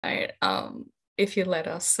right, if you let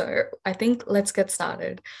us. So I think let's get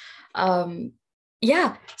started.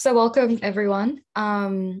 Yeah, so welcome everyone.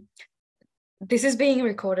 This is being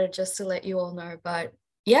recorded just to let you all know, but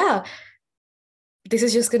yeah, this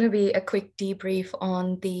is just going to be a quick debrief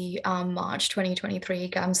on the March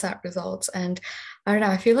 2023 GAMSAT results. And I don't know,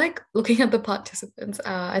 I feel like looking at the participants,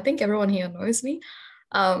 I think everyone here knows me.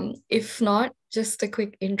 If not, just a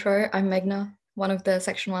quick intro. I'm Meghna, one of the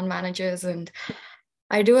Section 1 managers, and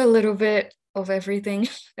I do a little bit of everything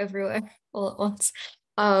everywhere all at once.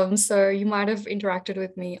 So you might have interacted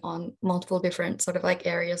with me on multiple different sort of like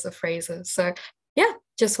areas of phrases. So yeah,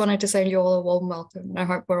 just wanted to send you all a warm welcome, and I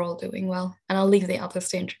hope we're all doing well. And I'll leave the others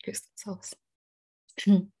to introduce themselves.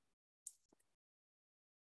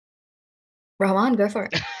 Rahman, go for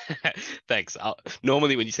it. Thanks.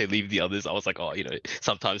 Normally, when you say leave the others, I was like, oh,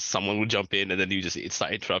 sometimes someone will jump in and then you just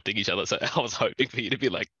start interrupting each other. So I was hoping for you to be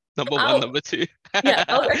like number one, number two. Yeah.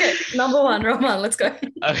 Oh, okay. Number one, Rahman. Let's go.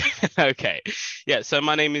 Okay. Yeah. So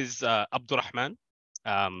my name is Abdurrahman,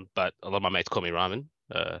 but a lot of my mates call me Rahman.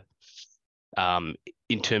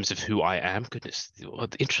 In terms of who I am, goodness, the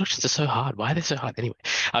introductions are so hard. Why are they so hard anyway?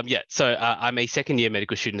 Yeah, so I'm a second year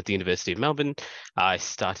medical student at the University of Melbourne. I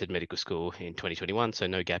started medical school in 2021, so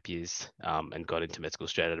no gap years, and got into med school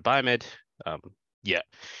straight out of biomed. Yeah.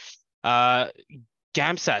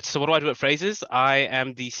 GAMSAT. So what do I do at Fraser's? I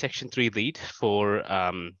am the Section 3 lead for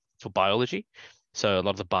biology. So a lot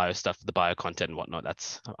of the bio stuff, the bio content and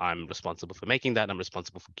whatnot, I'm responsible for making that. I'm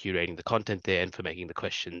responsible for curating the content there and for making the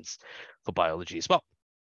questions for biology as well.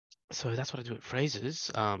 So that's what I do at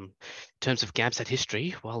Fraser's. In terms of GAMSAT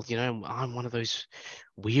history, well, I'm one of those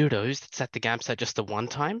weirdos that sat the GAMSAT just the one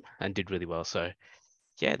time and did really well. So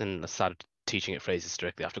yeah, then I started teaching at Fraser's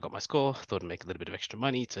directly after I got my score. Thought I'd make a little bit of extra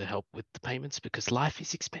money to help with the payments because life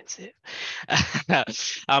is expensive. But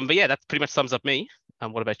yeah, that pretty much sums up me.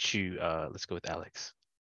 What about you? Let's go with Alex.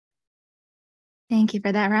 Thank you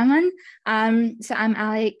for that, Rahman. So I'm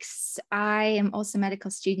Alex. I am also a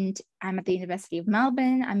medical student. I'm at the University of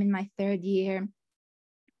Melbourne. I'm in my third year.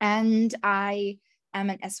 And I am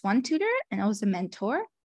an S1 tutor and also mentor.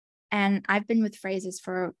 And I've been with Fraser's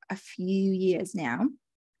for a few years now.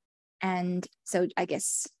 And so I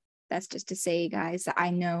guess that's just to say, guys, that I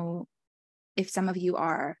know if some of you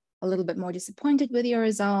are a little bit more disappointed with your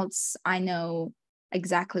results, I know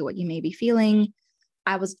exactly what you may be feeling.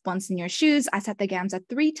 I was once in your shoes. I sat the GAMSAT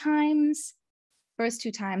 3 times. First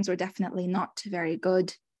 2 times were definitely not very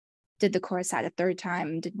good. Did the core sat a third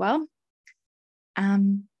time, did well.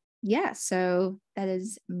 Yeah, so that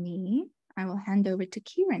is me. I will hand over to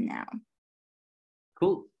Kieran now.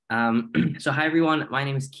 Cool. So hi, everyone. My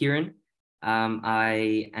name is Kieran.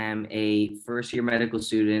 I am a first-year medical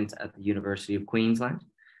student at the University of Queensland.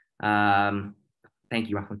 Thank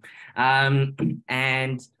you, Rahman.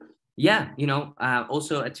 And yeah,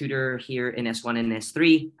 also a tutor here in S1 and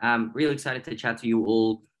S3. I'm really excited to chat to you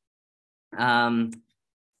all. Oh,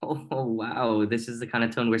 wow. This is the kind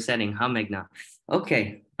of tone we're setting, huh, Meghna?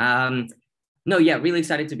 Okay. No, yeah, really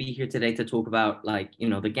excited to be here today to talk about the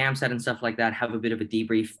GAMSAT and stuff like that, have a bit of a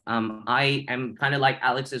debrief. I am kind of like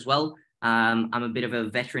Alex as well. I'm a bit of a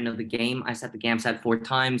veteran of the game. I sat the GAMSAT 4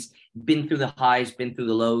 times, been through the highs, been through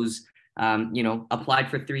the lows, applied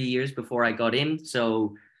for 3 years before I got in.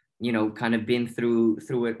 So, kind of been through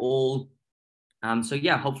it all. So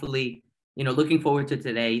yeah, hopefully, looking forward to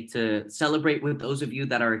today to celebrate with those of you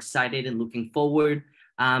that are excited and looking forward.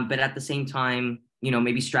 But at the same time,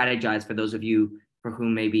 maybe strategize for those of you for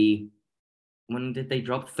whom maybe, when did they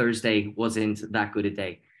drop? Thursday wasn't that good a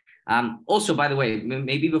day. Also, by the way,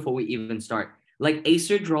 maybe before we even start, like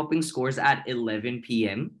Acer dropping scores at 11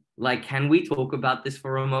 p.m. Like, can we talk about this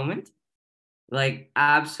for a moment? Like,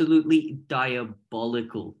 absolutely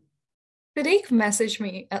diabolical. Sadiq messaged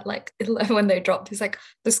me at like 11 when they dropped. He's like,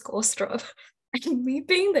 the score's dropped. And me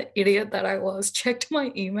being the idiot that I was, checked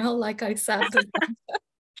my email like I sat the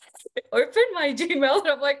opened my Gmail and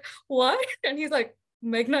I'm like, what? And he's like,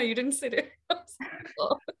 Meghna, you didn't sit it.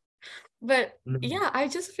 But yeah, I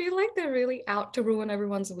just feel like they're really out to ruin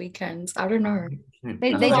everyone's weekends. I don't know.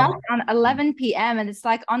 They dropped on 11 p.m. and it's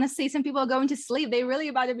like, honestly, some people are going to sleep. They really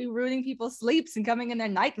about to be ruining people's sleeps and coming in their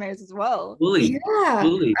nightmares as well. Fully. Yeah.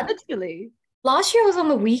 Fully. Literally. Last year was on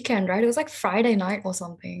the weekend, right? It was like Friday night or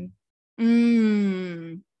something.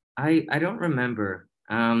 I don't remember.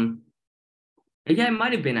 Yeah, it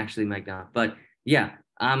might have been actually Meghna, but yeah.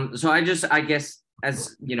 So I guess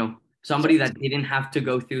as somebody that didn't have to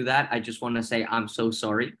go through that, I just want to say I'm so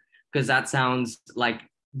sorry, because that sounds like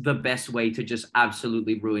the best way to just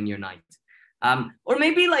absolutely ruin your night. Or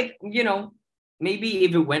maybe maybe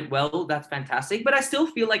if it went well, that's fantastic. But I still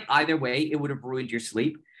feel like either way, it would have ruined your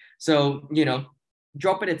sleep. So, you know,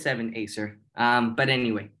 drop it at 7, Acer. But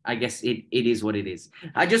anyway, I guess it is what it is.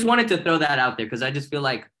 I just wanted to throw that out there because I just feel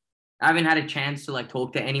like I haven't had a chance to like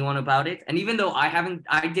talk to anyone about it. And even though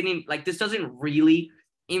I didn't like, this doesn't really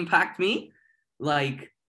impact me.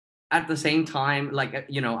 Like at the same time, like,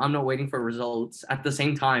 you know, I'm not waiting for results. At the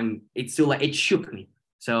same time, it's still like, it shook me.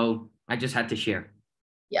 So I just had to share.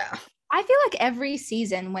 Yeah. I feel like every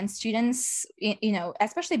season when students, you know,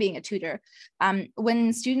 especially being a tutor,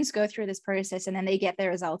 when students go through this process and then they get their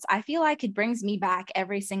results, I feel like it brings me back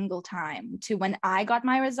every single time to when I got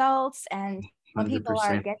my results and when people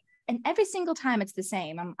 100%. and every single time it's the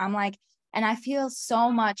same. I'm like, and I feel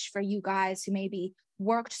so much for you guys who maybe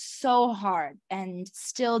worked so hard and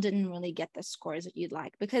still didn't really get the scores that you'd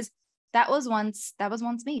like, because that was once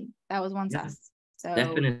me. That was once us. So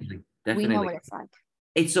Definitely. we know what it's like.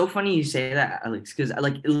 It's so funny you say that, Alex, because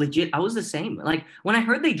like legit, I was the same. Like when I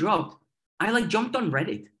heard they dropped, I like jumped on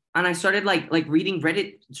Reddit and I started like reading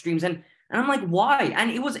Reddit streams and I'm like, why?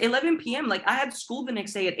 And it was 11 p.m. Like I had school the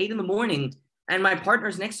next day at 8 a.m. and my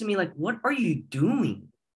partner's next to me, like, what are you doing?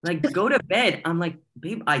 Like, go to bed. I'm like,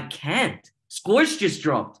 babe, I can't. Scores just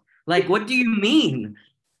dropped. Like, what do you mean?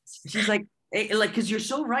 She's like, because you're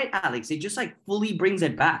so right, Alex. It just like fully brings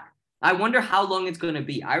it back. I wonder how long it's going to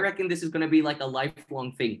be. I reckon this is going to be like a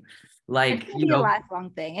lifelong thing. Like, it's gonna be a lifelong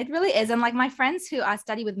thing. It really is. And like my friends who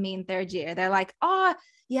study with me in third year, they're like, oh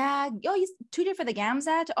yeah, oh, you tutor for the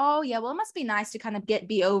GAMSAT. Oh yeah, well, it must be nice to kind of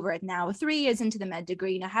be over it now. 3 years into the med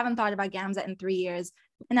degree, and I haven't thought about GAMSAT in 3 years.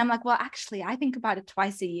 And I'm like, well, actually, I think about it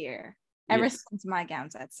twice a year ever since my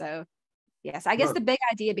GAMSAT. So yes, I guess the big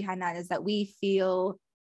idea behind that is that we feel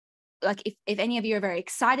like if any of you are very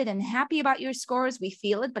excited and happy about your scores, we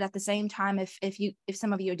feel it. But at the same time, if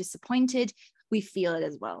some of you are disappointed, we feel it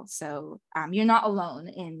as well. So you're not alone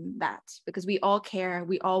in that, because we all care.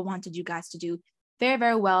 We all wanted you guys to do very,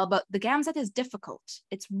 very well. But the GAMSAT is difficult.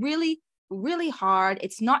 It's really, really hard.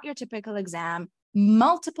 It's not your typical exam.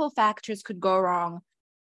 Multiple factors could go wrong.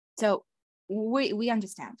 So we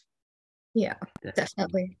understand. Yeah,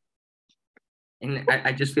 definitely. And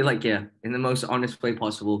I just feel like, yeah, in the most honest way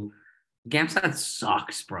possible, GAMSAT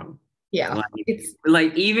sucks, bro. Yeah.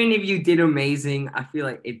 Like even if you did amazing, I feel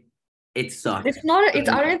like it sucks. It's not, I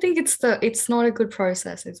don't think it's not a good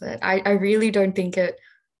process, is it? I really don't think it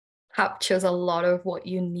captures a lot of what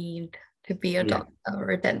you need to be a doctor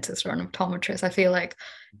or a dentist or an optometrist. I feel like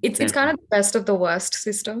it's kind of the best of the worst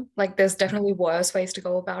system. Like there's definitely worse ways to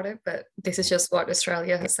go about it, but this is just what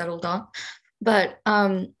Australia has settled on. But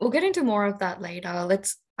we'll get into more of that later.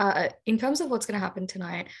 Let's in terms of what's going to happen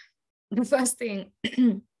tonight, the first thing,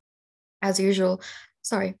 as usual,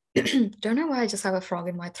 sorry, don't know why I just have a frog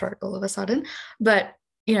in my throat all of a sudden, but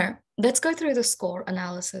you know, let's go through the score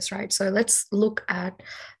analysis, right? So let's look at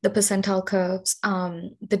the percentile curves,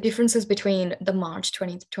 the differences between the March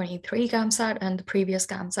 2023 GAMSAT and the previous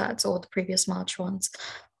GAMSATs or the previous March ones.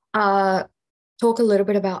 Talk a little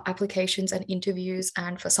bit about applications and interviews,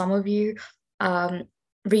 and for some of you,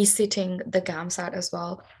 resitting the GAMSAT as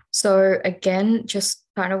well. So again, just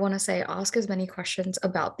kind of want to say, ask as many questions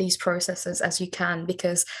about these processes as you can,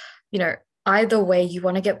 because, you know, either way, you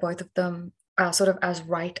want to get both of them sort of as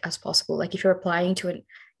right as possible. Like if you're applying to an,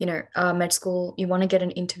 you know, med school, you want to get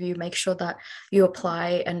an interview, make sure that you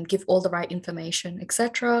apply and give all the right information,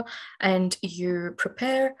 etc. And you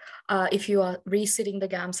prepare. If you are resitting the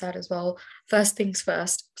GAMSAT as well, first things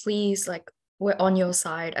first, please, like, we're on your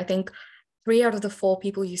side. I think 3 out of the 4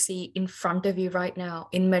 people you see in front of you right now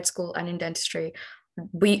in med school and in dentistry,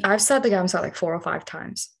 I've sat the GAMSAT like 4 or 5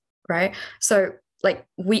 times, right? So like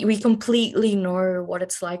we completely know what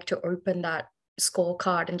it's like to open that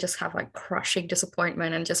scorecard and just have like crushing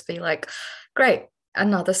disappointment and just be like, great,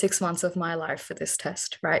 another 6 months of my life for this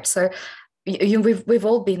test, right? So we've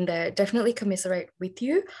all been there. Definitely commiserate with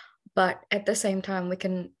you. But at the same time, we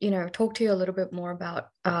can, you know, talk to you a little bit more about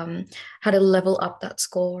how to level up that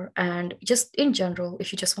score, and just in general,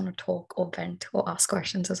 if you just want to talk or vent or ask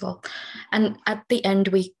questions as well. And at the end,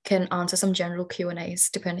 we can answer some general Q&As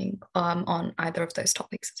depending on either of those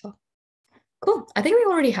topics as well. Cool. I think we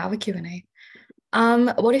already have a Q&A.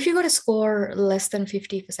 What if you got a score less than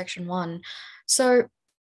 50 for section 1? So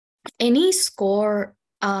any score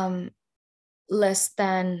less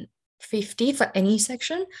than 50 for any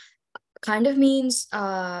section kind of means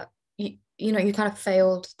you know, you kind of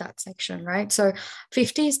failed that section, right? So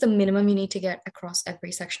 50 is the minimum you need to get across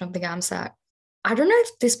every section of the GAMSAT. I don't know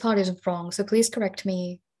if this part is wrong, so please correct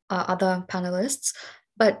me, other panelists,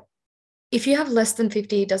 but if you have less than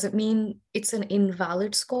 50, does it mean it's an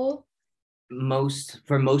invalid score?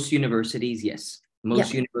 For most universities, yes.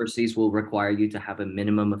 Most universities will require you to have a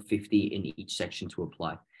minimum of 50 in each section to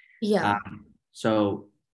apply. Yeah. So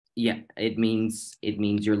yeah, it means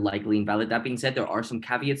you're likely invalid. That being said, there are some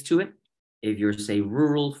caveats to it. If you're, say,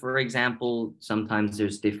 rural, for example, sometimes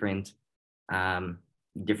there's different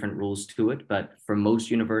rules to it. But for most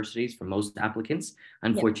universities, for most applicants,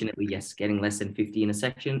 unfortunately, yes, getting less than 50 in a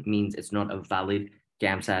section means it's not a valid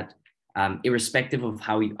GAMSAT, irrespective of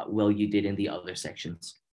how well you did in the other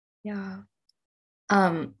sections. Yeah.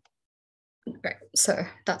 Great. So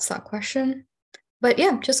that's that question. But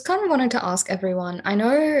yeah, just kind of wanted to ask everyone. I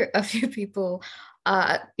know a few people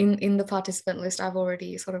in the participant list I've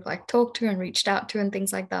already sort of like talked to and reached out to and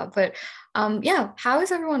things like that. But yeah, how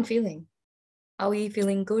is everyone feeling? Are we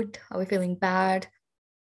feeling good? Are we feeling bad?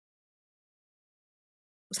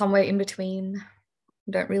 Somewhere in between.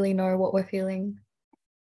 Don't really know what we're feeling.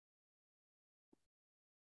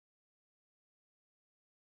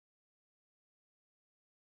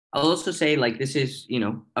 I'll also say, like, this is,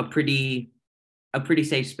 a pretty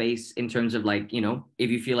safe space in terms of, like, if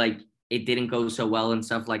you feel like it didn't go so well and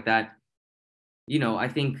stuff like that, I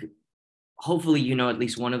think hopefully at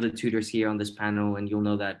least one of the tutors here on this panel, and you'll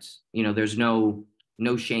know that there's no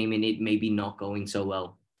shame in it maybe not going so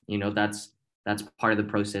well. That's part of the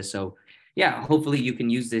process. So yeah, hopefully you can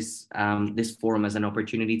use this forum as an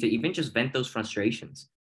opportunity to even just vent those frustrations.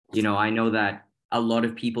 I know that a lot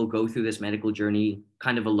of people go through this medical journey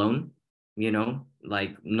kind of alone,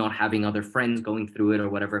 like not having other friends going through it or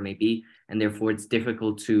whatever it may be, and therefore it's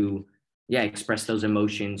difficult to express those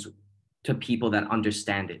emotions to people that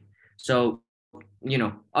understand it. So,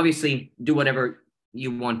 obviously do whatever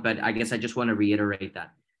you want, but I guess I just want to reiterate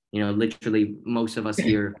that, literally most of us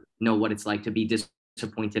here know what it's like to be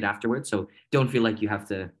disappointed afterwards. So don't feel like you have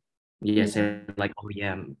to, say like, oh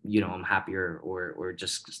yeah, I'm happier, or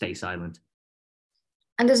just stay silent.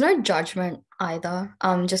 And there's no judgment either.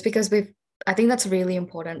 Just because I think that's really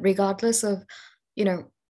important, regardless of,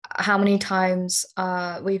 how many times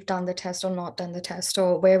we've done the test or not done the test,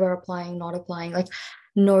 or where we're applying, not applying. Like,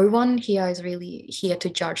 no one here is really here to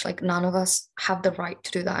judge. Like, none of us have the right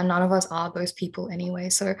to do that, and none of us are those people anyway.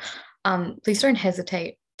 So please don't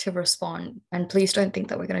hesitate to respond, and please don't think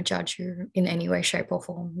that we're going to judge you in any way, shape, or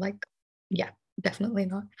form. Like, yeah, definitely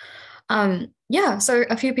not. Yeah, so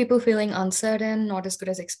a few people feeling uncertain, not as good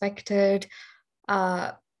as expected.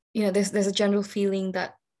 There's a general feeling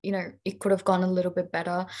that it could have gone a little bit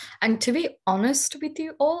better. And to be honest with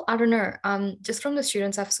you all, I don't know. Just from the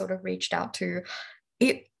students I've sort of reached out to,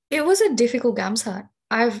 it was a difficult GAMSAT.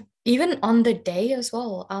 I've even on the day as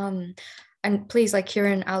well. And please, like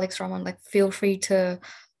Kieran, Alex, Raman, like feel free to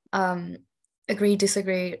agree,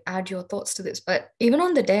 disagree, add your thoughts to this. But even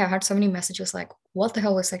on the day, I had so many messages like, what the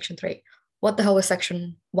hell was section 3? What the hell was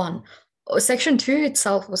section 1? Or section 2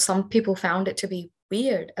 itself was, some people found it to be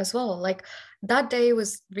weird as well. Like, that day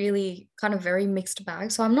was really kind of very mixed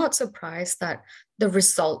bag. So I'm not surprised that the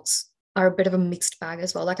results are a bit of a mixed bag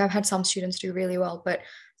as well. Like, I've had some students do really well, but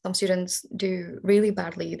some students do really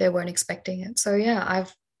badly. They weren't expecting it. So yeah,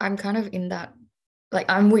 I'm kind of in that, like,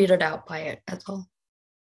 I'm weirded out by it as well.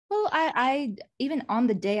 Well, I even on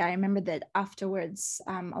the day, I remember that afterwards,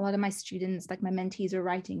 a lot of my students, like my mentees, were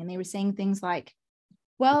writing, and they were saying things like,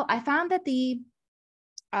 well, I found that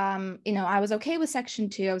I was okay with section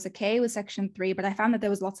 2, I was okay with section 3, but I found that there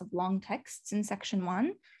was lots of long texts in section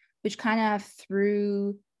 1, which kind of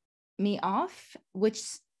threw me off, which,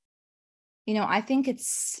 I think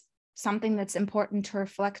it's something that's important to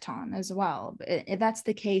reflect on as well. If that's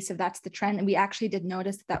the case, if that's the trend, and we actually did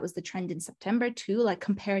notice that was the trend in September too, like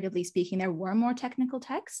comparatively speaking, there were more technical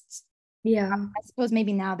texts. Yeah. I suppose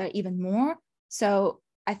maybe now they're even more. So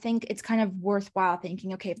I think it's kind of worthwhile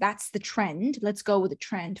thinking, okay, if that's the trend, let's go with the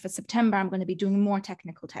trend. For September, I'm going to be doing more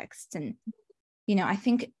technical texts. And, I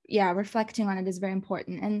think, reflecting on it is very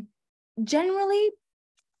important. And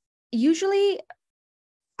usually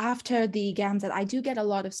after the GAMSAT, I do get a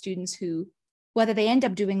lot of students who, whether they end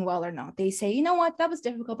up doing well or not, they say, you know what, that was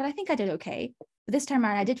difficult, but I think I did okay. But this time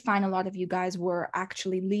around, I did find a lot of you guys were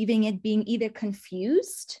actually leaving it being either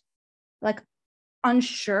confused, like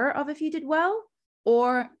unsure of if you did well,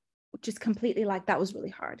 or just completely like, that was really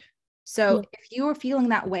hard. So if you are feeling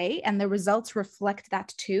that way and the results reflect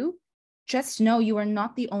that too, just know you are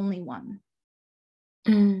not the only one.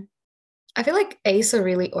 I feel like ASA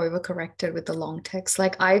really overcorrected with the long text.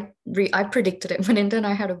 Like, I predicted it when Inda and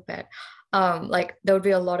I had a bet. Like, there would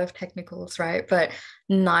be a lot of technicals, right? But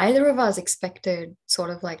neither of us expected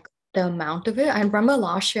sort of like the amount of it. I remember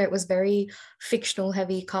last year it was very fictional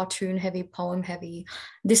heavy, cartoon heavy, poem heavy.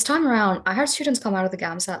 This time around, I had students come out of the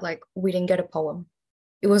GAMSAT like, we didn't get a poem.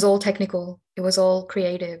 It was all technical, it was all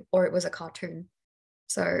creative, or it was a cartoon.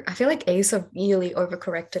 So I feel like ASA really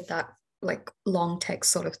overcorrected that like long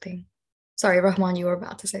text sort of thing. Sorry, Rahman, you were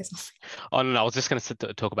about to say something. Oh no, I was just going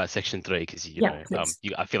to talk about section 3 because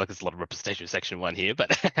I feel like there's a lot of representation of section 1 here,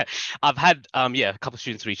 but I've had a couple of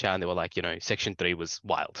students reach out and they were like, section 3 was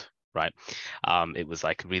wild, right? It was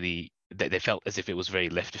like really they felt as if it was very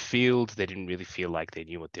left of field. They didn't really feel like they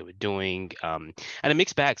knew what they were doing. And a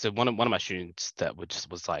mixed bag. So one of my students that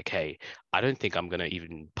was like, hey, I don't think I'm gonna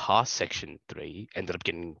even pass section 3. Ended up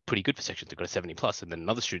getting pretty good for section 3, got a 70 plus. And then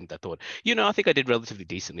another student that thought, I think I did relatively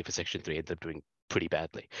decently for section 3, ended up doing pretty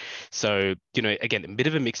badly. So, again, a bit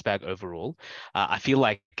of a mixed bag overall. I feel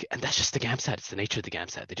like, and that's just the GAMSAT. It's the nature of the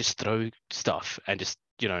GAMSAT. They just throw stuff and just,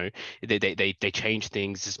 they change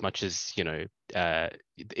things as much as,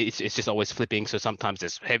 it's just always flipping. So sometimes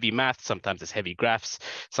there's heavy math, sometimes there's heavy graphs,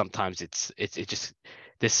 sometimes it's just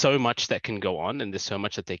there's so much that can go on and there's so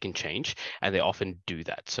much that they can change, and they often do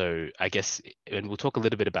that. So I guess, and we'll talk a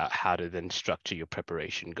little bit about how to then structure your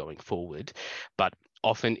preparation going forward, but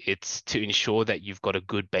often it's to ensure that you've got a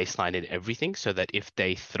good baseline in everything, so that if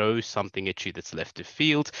they throw something at you that's left of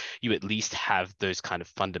field, you at least have those kind of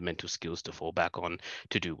fundamental skills to fall back on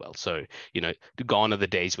to do well. So, gone are the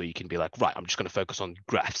days where you can be like, right, I'm just going to focus on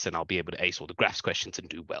graphs and I'll be able to ace all the graphs questions and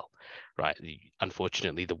do well, right?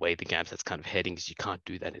 Unfortunately, the way the GAMSAT's kind of heading is you can't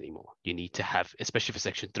do that anymore. You need to have, especially for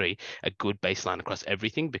section 3, a good baseline across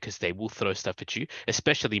everything, because they will throw stuff at you,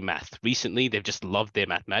 especially math. Recently, they've just loved their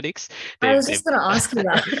mathematics. I was just going to ask you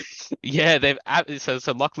that. Yeah, so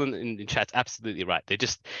Lachlan in chat's absolutely right. They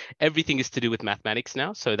just, everything is to do with mathematics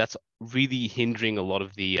now. So that's really hindering a lot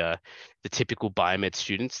of the typical biomed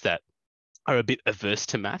students that are a bit averse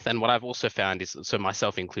to math. And what I've also found is, so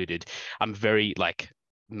myself included, I'm very like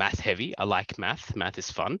math heavy. I like math. Math is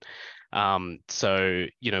fun. So,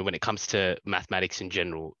 when it comes to mathematics in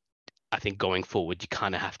general, I think going forward, you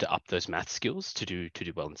kind of have to up those math skills to do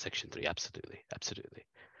well in section 3. Absolutely.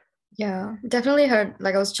 Yeah, definitely heard.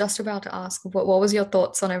 Like, I was just about to ask, what was your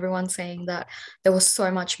thoughts on everyone saying that there was so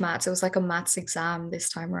much maths? It was like a maths exam this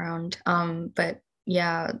time around. But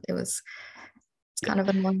yeah, it's kind of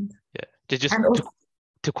annoying. Yeah,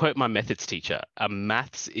 to quote my methods teacher,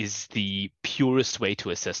 maths is the purest way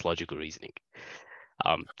to assess logical reasoning.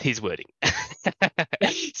 His wording.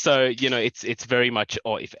 So, it's very much,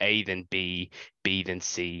 if A then B, B then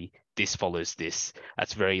C, this follows this.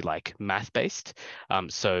 That's very like math based.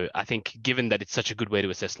 So I think given that it's such a good way to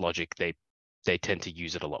assess logic, they tend to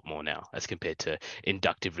use it a lot more now as compared to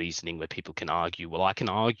inductive reasoning, where people can argue, well, I can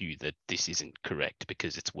argue that this isn't correct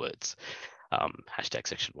because it's words. Hashtag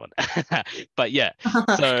section 1. But yeah,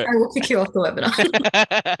 so I will kick you off the webinar.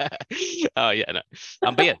 Oh yeah, no.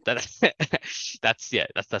 But yeah, that's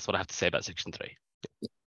what I have to say about section 3.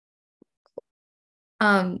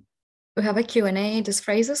 We have a Q&A. Does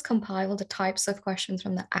Phrases compile the types of questions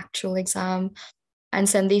from the actual exam and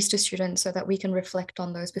send these to students so that we can reflect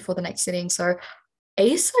on those before the next sitting? So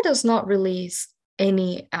ASA does not release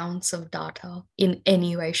any ounce of data in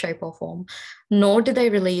any way, shape, or form, nor do they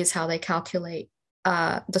release how they calculate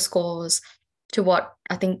the scores to what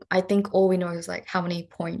I think all we know is like how many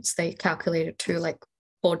points they calculated to, like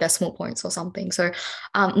 4 decimal points or something. So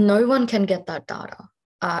no one can get that data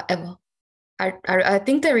ever. I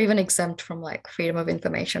think they're even exempt from like Freedom of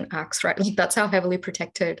Information Acts, right? Like, that's how heavily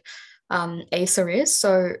protected ASA is.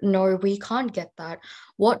 So no, we can't get that.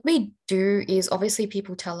 What we do is, obviously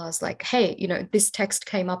people tell us like, hey, this text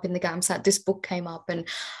came up in the GAMSAT, this book came up, and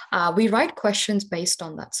we write questions based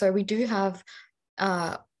on that. So we do have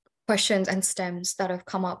questions and stems that have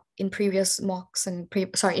come up in previous mocks and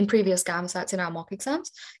in previous GAMSATs, in our mock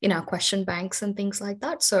exams, in our question banks and things like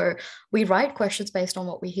that. So we write questions based on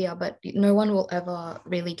what we hear, but no one will ever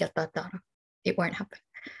really get that data. It won't happen.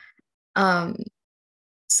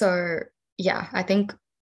 So yeah, I think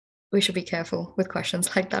we should be careful with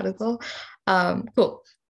questions like that as well. Cool.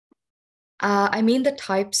 I mean the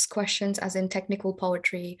types questions as in technical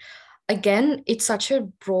poetry. Again, it's such a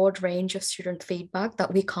broad range of student feedback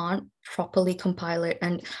that we can't properly compile it.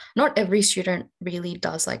 And not every student really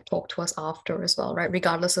does like talk to us after as well, right?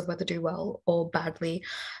 Regardless of whether do well or badly.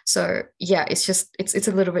 So yeah, it's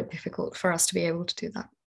a little bit difficult for us to be able to do that.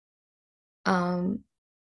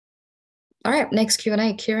 All right, next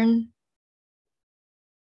Q&A. Kieran,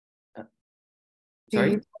 do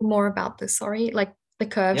you know more about this? Sorry, like the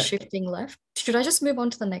curve shifting left. Should I just move on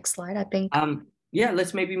to the next slide? I think. Yeah,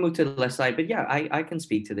 let's maybe move to the left side. But yeah, I can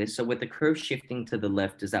speak to this. So with the curve shifting to the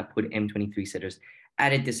left, does that put M23 sitters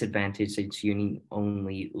at a disadvantage since you need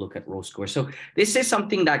only look at row score? So this is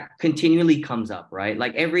something that continually comes up, right?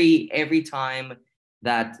 Like every time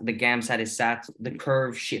that the GAMSAT is sat, the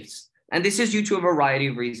curve shifts. And this is due to a variety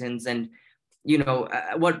of reasons. And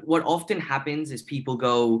what often happens is people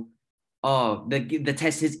go, oh, the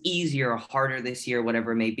test is easier or harder this year,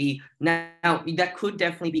 whatever it may be. Now that could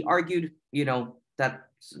definitely be argued,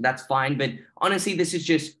 that's fine. But honestly, this is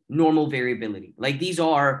just normal variability. Like, these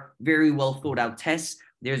are very well thought out tests.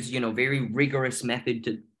 There's, very rigorous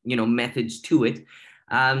methods to it.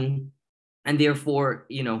 And therefore,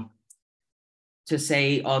 to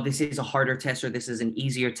say, oh, this is a harder test or this is an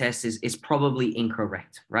easier test is probably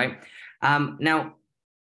incorrect, right? Now,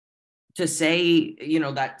 to say,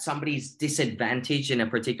 that somebody's disadvantaged in a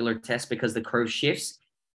particular test because the curve shifts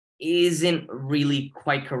isn't really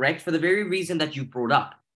quite correct, for the very reason that you brought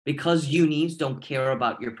up, because unis don't care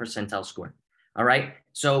about your percentile score. All right.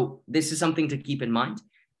 So this is something to keep in mind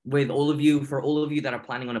with all of you. For all of you that are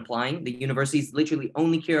planning on applying, the universities literally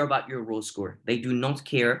only care about your raw score. They do not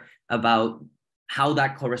care about how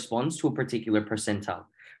that corresponds to a particular percentile.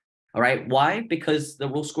 All right. Why? Because the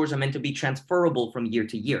raw scores are meant to be transferable from year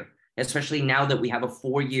to year, especially now that we have a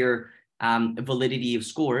 4-year validity of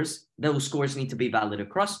scores. Those scores need to be valid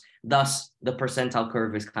across. Thus, the percentile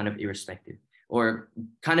curve is kind of irrespective, or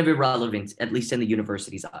kind of irrelevant, at least in the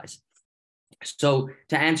university's eyes. So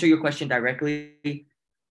to answer your question directly,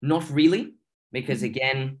 not really, because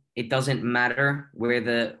again, it doesn't matter what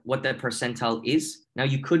the percentile is. Now,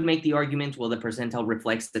 you could make the argument, well, the percentile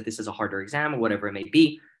reflects that this is a harder exam or whatever it may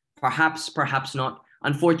be. Perhaps, perhaps not.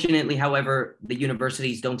 Unfortunately, however, the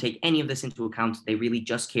universities don't take any of this into account. They really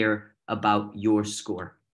just care about your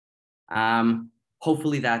score.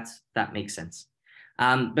 Hopefully that makes sense.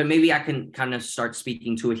 But maybe I can kind of start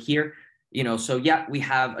speaking to it here. So yeah, we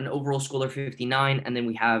have an overall score of 59, and then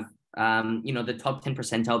we have the top 10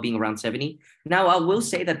 percentile being around 70. Now, I will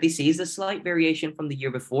say that this is a slight variation from the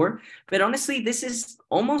year before, but honestly, this is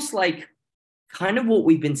almost like kind of what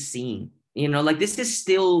we've been seeing. Like, this is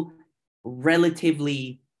still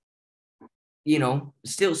relatively,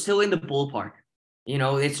 still in the ballpark.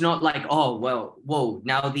 It's not like, oh, well, whoa,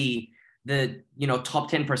 now the top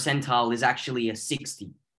 10 percentile is actually a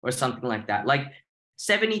 60 or something like that. Like,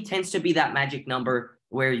 70 tends to be that magic number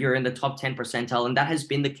where you're in the top 10 percentile. And that has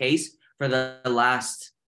been the case for the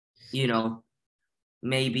last,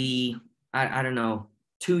 maybe, I don't know,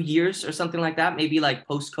 2 years or something like that, maybe like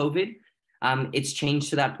post-COVID. It's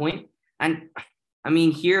changed to that point. And I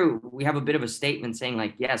mean, here we have a bit of a statement saying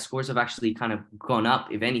like, yeah, scores have actually kind of gone up,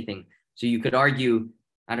 if anything. So you could argue,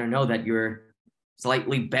 I don't know, that you're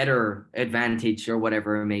slightly better advantage or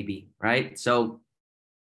whatever it may be, right? So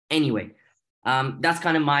anyway, that's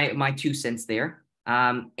kind of my 2 cents there.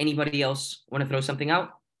 Anybody else want to throw something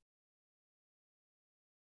out?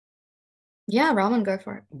 Yeah, Raman, go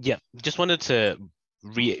for it. Yeah, just wanted to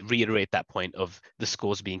reiterate that point of the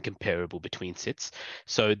scores being comparable between sits.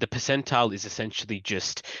 So the percentile is essentially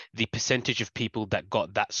just the percentage of people that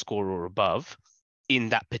got that score or above in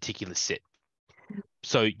that particular sit.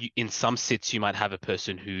 So in some sits, you might have a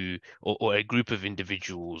person who, or a group of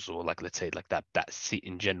individuals, or like, let's say like that sit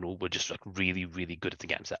in general were just like really, really good at the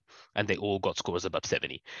GAMSAT, and they all got scores above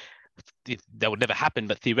 70. That would never happen,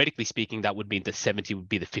 but theoretically speaking, that would mean that 70 would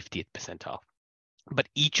be the 50th percentile. But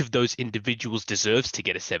each of those individuals deserves to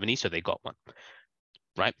get a 70, so they got one,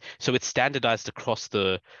 right? So it's standardized across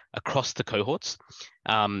the cohorts.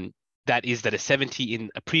 That is that a 70 in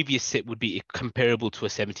a previous sit would be comparable to a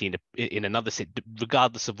 70 in another sit,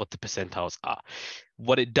 regardless of what the percentiles are.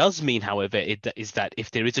 What it does mean, however, is that if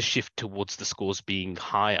there is a shift towards the scores being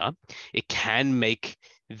higher, it can make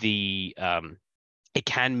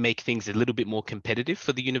things a little bit more competitive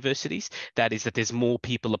for the universities. That is that there's more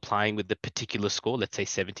people applying with the particular score. Let's say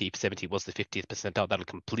 70. If 70 was the 50th percentile, that'll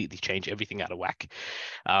completely change everything out of whack.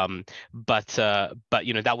 But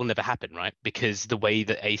that will never happen, right? Because the way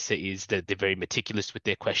that ACE is, that they're very meticulous with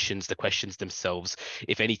their questions. The questions themselves,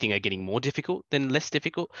 if anything, are getting more difficult than less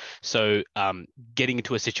difficult. So getting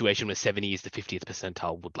into a situation where 70 is the 50th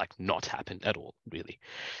percentile would like not happen at all, really.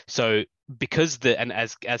 So because and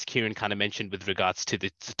as Kieran kind of mentioned with regards to the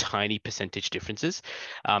tiny percentage differences,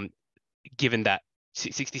 given that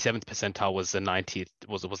 67th percentile was the 90th,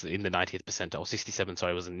 was in the 90th percentile, 67,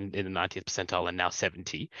 sorry, was in the 90th percentile, and now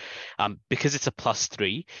 70, because it's a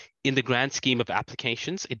 +3, in the grand scheme of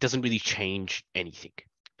applications, it doesn't really change anything,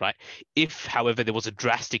 right? If, however, there was a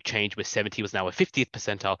drastic change where 70 was now a 50th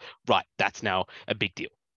percentile, right, that's now a big deal.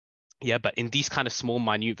 Yeah, but in these kind of small,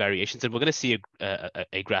 minute variations, and we're going to see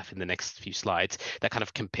a graph in the next few slides that kind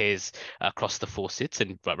of compares across the 4 sits,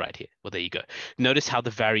 and right here. Well, there you go. Notice how the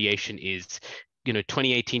variation is,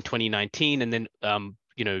 2018, 2019, and then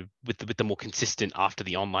with the more consistent after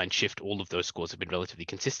the online shift, all of those scores have been relatively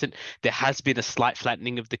consistent. There has been a slight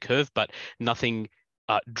flattening of the curve, but nothing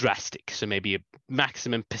drastic. So maybe a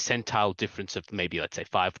maximum percentile difference of maybe, let's say,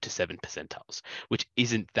 5 to 7 percentiles, which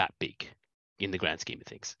isn't that big in the grand scheme of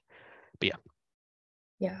things. But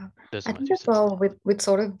Yeah, those I are my think 2 as cents. well with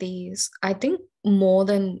sort of these, I think more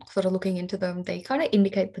than sort of looking into them, they kind of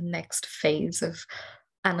indicate the next phase of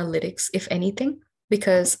analytics, if anything,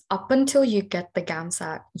 because up until you get the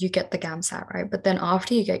GAMSAT, right? But then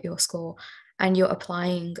after you get your score and you're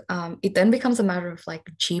applying, it then becomes a matter of like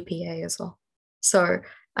GPA as well. So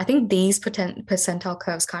I think these percentile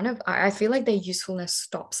curves kind of, I feel like their usefulness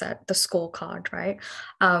stops at the scorecard, right?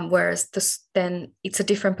 Whereas this then it's a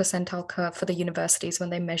different percentile curve for the universities when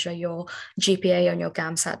they measure your GPA and your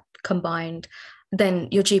GAMSAT combined, then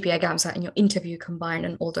your GPA, GAMSAT, and your interview combined,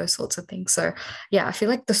 and all those sorts of things. So yeah, I feel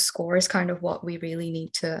like the score is kind of what we really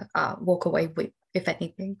need to walk away with, if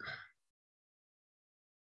anything.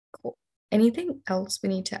 Cool. Anything else we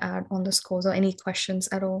need to add on the scores, or any questions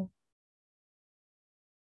at all?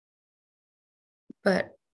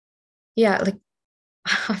 But yeah, like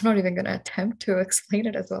I'm not even going to attempt to explain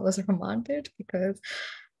it as well as Raman did, because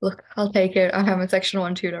look, I'll take it. I'm a section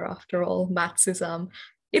 1 tutor after all. Maths is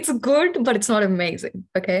it's good, but it's not amazing.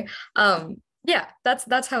 Okay. Yeah,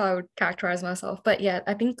 that's how I would characterize myself. But yeah,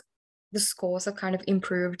 I think the scores have kind of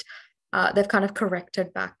improved. They've kind of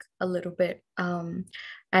corrected back a little bit.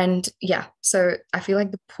 And yeah, so I feel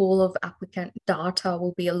like the pool of applicant data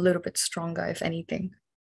will be a little bit stronger, if anything.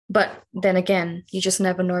 But then again, you just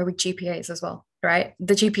never know with GPAs as well, right?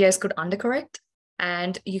 The GPAs could undercorrect,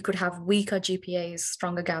 and you could have weaker GPAs,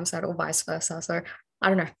 stronger GAMSAT, or vice versa. So I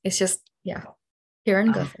don't know. It's just, yeah.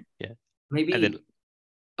 Kieran, go for it. Yeah. Maybe. And then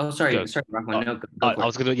sorry, go. Rahman. No, go I for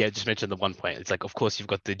was going to just mention the one point. It's like, of course, you've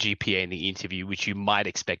got the GPA in the interview, which you might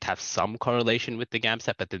expect have some correlation with the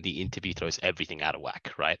GAMSAT, but then the interview throws everything out of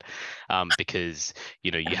whack, right? Because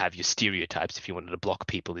you have your stereotypes. If you wanted to block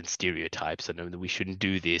people in stereotypes, I know that we shouldn't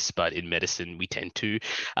do this, but in medicine we tend to.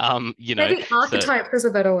 Maybe archetype is a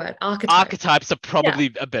better word. Archetypes are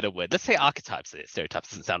probably a better word. Let's say archetypes. Stereotypes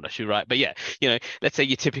doesn't sound actually right, but yeah, let's say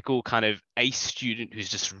your typical kind of ace student who's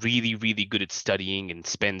just really, really good at studying and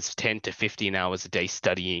spends 10 to 15 hours a day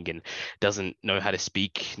studying and doesn't know how to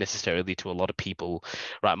speak necessarily to a lot of people,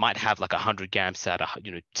 right? Might have like 100 GAMSAT,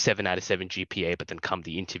 7 out of 7 GPA, but then come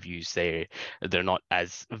the interviews, they're not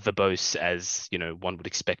as verbose as one would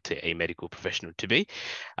expect a medical professional to be.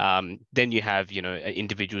 Then you have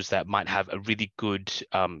individuals that might have a really good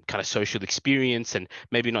kind of social experience and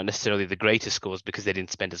maybe not necessarily the greatest scores because they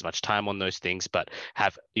didn't spend as much time on those things, but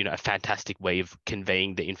have a fantastic way of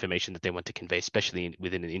conveying the information that they want to convey, especially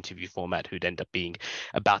within an interview format, who'd end up being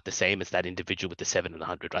about the same as that individual with the 7 and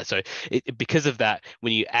 100, right? So because of that,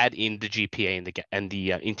 when you add in the GPA and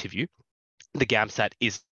the interview, the GAMSAT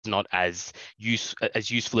is not as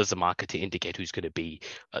useful as a marker to indicate who's going to be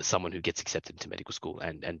someone who gets accepted into medical school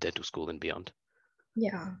and dental school and beyond.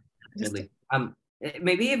 Yeah. Definitely.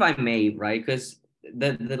 Maybe if I may, right? Because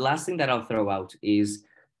the last thing that I'll throw out is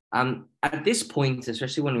at this point,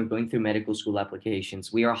 especially when we're going through medical school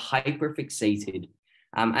applications, we are hyper fixated.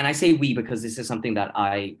 And I say we because this is something that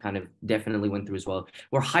I kind of definitely went through as well.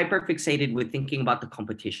 We're hyper fixated with thinking about the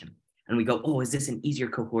competition. And we go, oh, is this an easier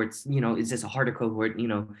cohort? Is this a harder cohort?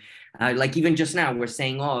 Like even just now, we're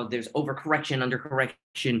saying, oh, there's overcorrection,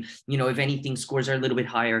 undercorrection. If anything, scores are a little bit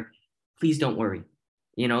higher. Please don't worry.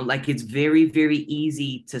 Like it's very, very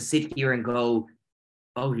easy to sit here and go,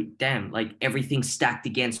 oh, damn, like everything's stacked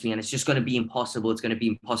against me and it's just going to be impossible. It's going to be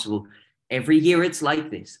impossible. Every year it's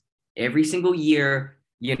like this. Every single year,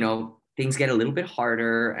 things get a little bit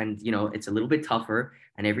harder and, it's a little bit tougher.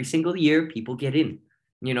 And every single year people get in,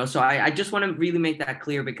 so I just want to really make that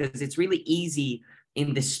clear because it's really easy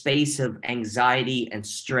in the space of anxiety and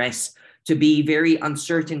stress to be very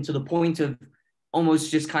uncertain to the point of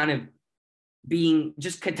almost just kind of being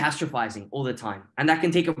just catastrophizing all the time. And that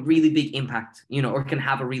can take a really big impact, or can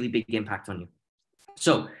have a really big impact on you.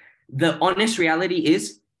 So the honest reality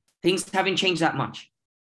is things haven't changed that much.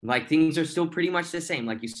 Like things are still pretty much the same.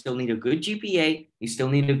 Like you still need a good GPA, you still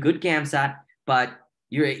need a good GAMSAT, but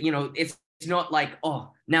it's not like,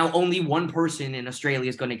 oh, now only one person in Australia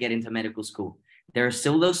is going to get into medical school. There are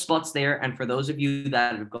still those spots there. And for those of you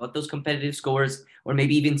that have got those competitive scores, or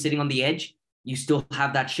maybe even sitting on the edge, you still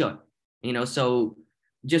have that shot. So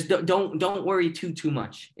just don't worry too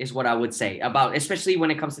much is what I would say about, especially when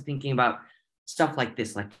it comes to thinking about stuff like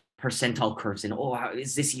this, like percentile curves and, oh,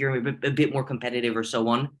 is this year a bit more competitive or so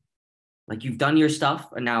on? Like you've done your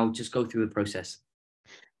stuff and now just go through the process.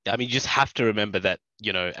 I mean, you just have to remember that,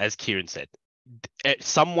 as Kieran said,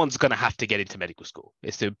 someone's going to have to get into medical school.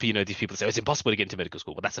 It's to, these people say it's impossible to get into medical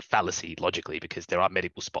school. Well, that's a fallacy logically, because there are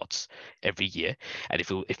medical spots every year. And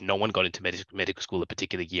if no one got into medical school a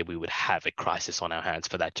particular year, we would have a crisis on our hands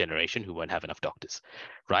for that generation who won't have enough doctors,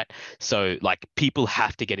 right? So like people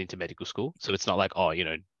have to get into medical school. So it's not like, oh,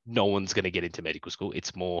 no one's going to get into medical school.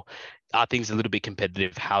 It's more, are things a little bit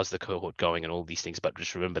competitive? How's the cohort going and all these things? But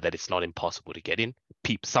just remember that it's not impossible to get in.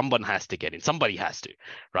 Someone has to get in. Somebody has to,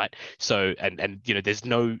 right? So, and there's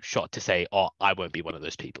no shot to say, oh, I won't be one of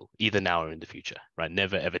those people, either now or in the future, right?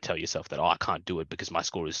 Never ever tell yourself that, oh, I can't do it because my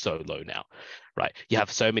score is so low now, right? You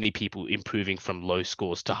have so many people improving from low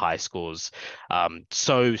scores to high scores,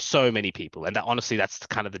 so many people, and that honestly, that's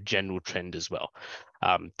kind of the general trend as well.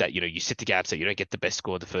 That you sit the GAMSAT, you don't get the best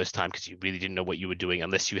score the first time because you really didn't know what you were doing,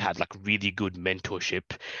 unless you had like really good mentorship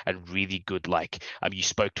and really good you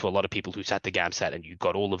spoke to a lot of people who sat the GAMSAT and you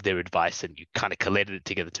got all of their advice and you kind of collated it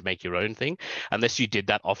together to make your own thing. Unless you did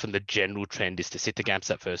that, often the general trend is to sit the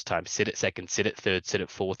GAMSAT first time, sit it second, sit it third, sit it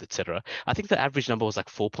fourth, etc. I think the average number was like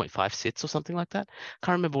 4.5 sits or something like that.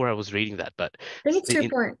 Can't remember where I was reading that, but I think it's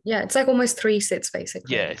yeah, it's like almost 3 sits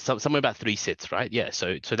basically. Yeah, somewhere about 3 sits, right? Yeah,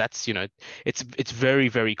 so that's it's very,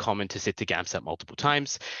 very common to sit the GAMSAT multiple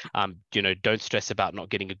times. Don't stress about not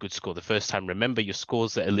getting a good score the first time. Remember, your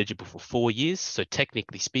scores are eligible for 4 years, so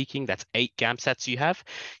technically speaking, that's 8 GAMSATs you have.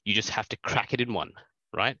 You just have to crack it in one,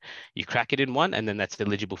 right? You crack it in one, and then that's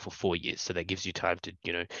eligible for 4 years. So that gives you time to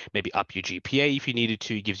maybe up your GPA if you needed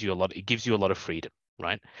to. It gives you a lot of freedom,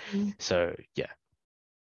 right? So yeah.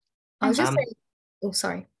 I was just saying, oh,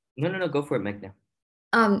 sorry. No, go for it, Meghna.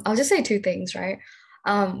 I'll just say 2 things, right?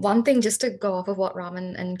 One thing, just to go off of what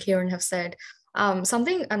Raman and Kieran have said,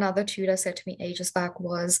 something another tutor said to me ages back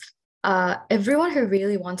was, everyone who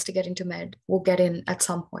really wants to get into med will get in at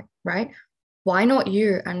some point, right? Why not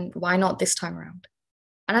you, and why not this time around?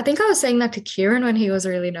 And I think I was saying that to Kieran when he was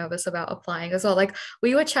really nervous about applying as well. Like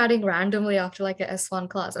we were chatting randomly after like a S1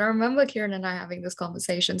 class. And I remember Kieran and I having this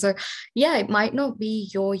conversation. So yeah, it might not be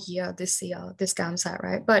your year, this GAMSAT,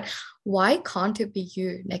 right? But why can't it be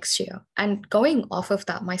you next year? And going off of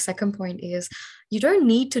that, my second point is you don't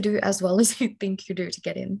need to do as well as you think you do to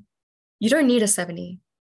get in. You don't need a 70.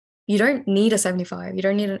 You don't need a 75. You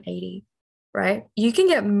don't need an 80. Right? You can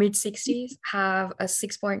get mid-60s, have a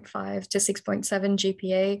 6.5 to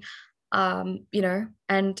 6.7 GPA,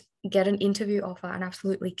 and get an interview offer and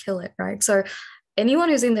absolutely kill it, right? So anyone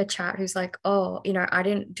who's in the chat who's like, oh, I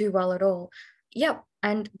didn't do well at all. Yep,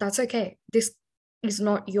 and that's okay. This is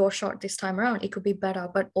not your shot this time around. It could be better,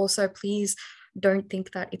 but also please don't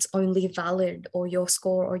think that it's only valid, or your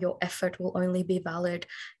score or your effort will only be valid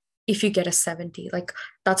if you get a 70. Like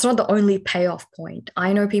that's not the only payoff point.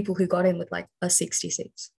 I know people who got in with like a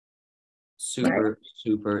 66. Super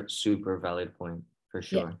valid point for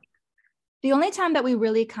sure. Yeah. The only time that we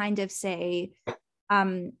really kind of say,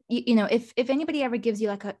 if anybody ever gives you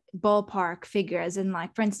like a ballpark figure, as in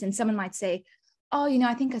like, for instance, someone might say, oh,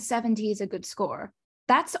 I think a 70 is a good score.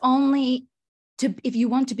 That's only if you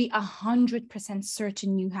want to be 100%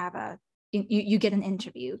 certain you have you get an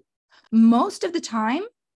interview. Most of the time,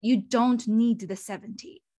 you don't need the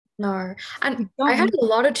 70. No. And I had a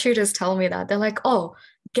lot of tutors tell me that. They're like, oh,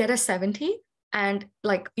 get a 70. And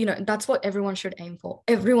like, that's what everyone should aim for.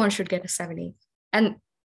 Everyone should get a 70. And,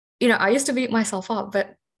 I used to beat myself up,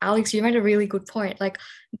 but Alex, you made a really good point. Like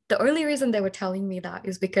the only reason they were telling me that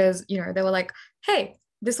is because, they were like, hey,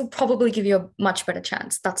 this will probably give you a much better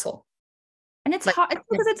chance. That's all. And it's hard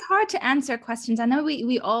because it's hard to answer questions. I know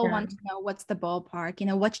we all want to know what's the ballpark,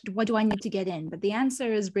 what do I need to get in? But the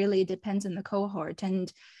answer is really depends on the cohort,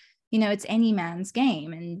 and it's any man's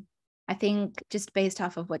game. And I think just based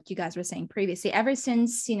off of what you guys were saying previously, ever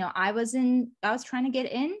since I was trying to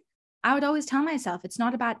get in, I would always tell myself it's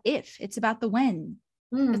not about if, it's about the when.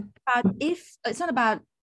 It's about if, it's not about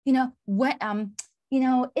when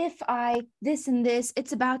if I this and this.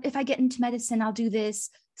 It's about if I get into medicine, I'll do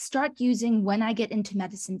this. Start using when I get into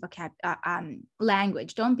medicine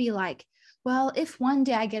language. Don't be like, well, if one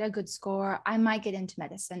day I get a good score, I might get into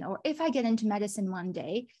medicine. Or if I get into medicine one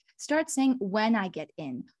day, start saying when I get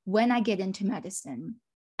into medicine.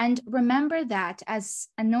 And remember that, as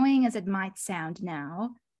annoying as it might sound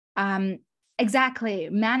now, exactly,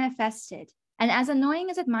 manifest it. And as annoying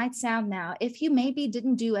as it might sound now, if you maybe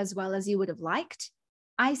didn't do as well as you would have liked,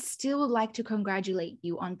 I still would like to congratulate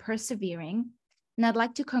you on persevering. And I'd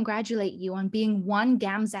like to congratulate you on being one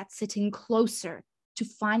GAMSAT sitting closer to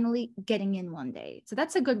finally getting in one day. So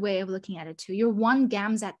that's a good way of looking at it too. You're one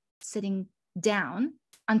GAMSAT sitting down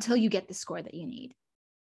until you get the score that you need.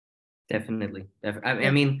 Definitely.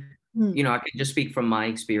 I mean, you know, I can just speak from my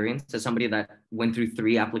experience as somebody that went through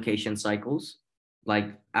 3 application cycles.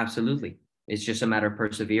 Like, absolutely. It's just a matter of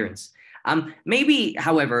perseverance. Maybe,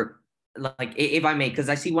 however, like if I may, because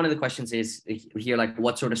I see one of the questions is here, like,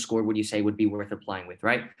 what sort of score would you say would be worth applying with,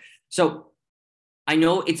 right? So I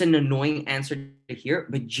know it's an annoying answer to hear,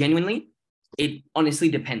 but genuinely, it honestly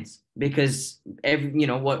depends, because you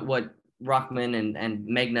know what Rahman and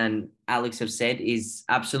Meghna and Alex have said is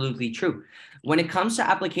absolutely true. When it comes to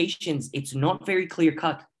applications, it's not very clear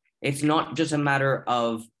cut. It's not just a matter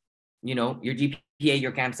of, you know, your GPA,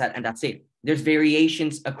 your GAMSAT, and that's it. There's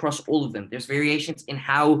variations across all of them. There's variations in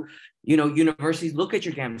how, you know, universities look at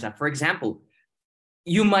your GAMSAT. For example,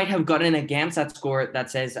 you might have gotten a GAMSAT score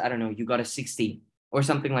that says, I don't know, you got a 60 or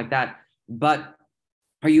something like that. But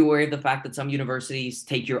are you aware of the fact that some universities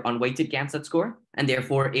take your unweighted GAMSAT score? And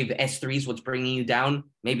therefore, if S3 is what's bringing you down,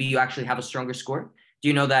 maybe you actually have a stronger score? Do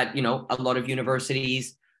you know that, you know, a lot of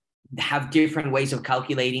universities have different ways of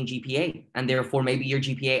calculating GPA, and therefore maybe your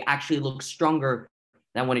GPA actually looks stronger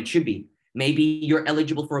than what it should be? Maybe you're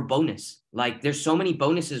eligible for a bonus. Like, there's so many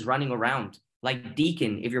bonuses running around. Like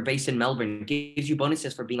Deakin, if you're based in Melbourne, gives you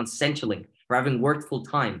bonuses for being on Centrelink, for having worked full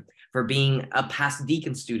time, for being a past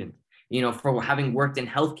Deakin student, you know, for having worked in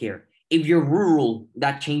healthcare. If you're rural,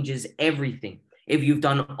 that changes everything. If you've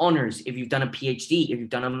done honors, if you've done a PhD, if you've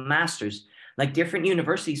done a master's, like, different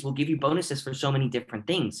universities will give you bonuses for so many different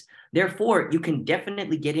things. Therefore, you can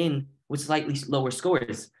definitely get in with slightly lower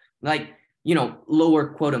scores, like, you know, lower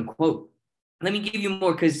quote unquote. Let me give you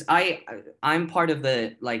more, because I'm part of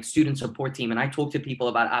the like student support team, and I talk to people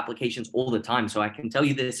about applications all the time. So I can tell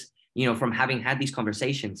you this, you know, from having had these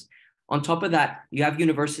conversations. On top of that, you have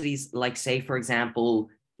universities like, say, for example,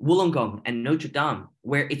 Wollongong and Notre Dame,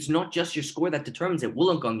 where it's not just your score that determines it.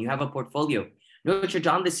 Wollongong, you have a portfolio. Notre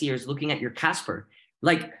Dame this year is looking at your Casper.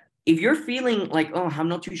 Like, if you're feeling like, oh, I'm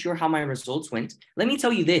not too sure how my results went, let me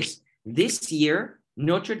tell you this. This year,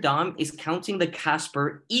 Notre Dame is counting the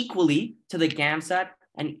Casper equally to the GAMSAT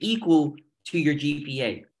and equal to your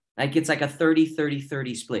GPA. Like, it's like a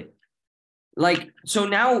 30-30-30 split. Like, so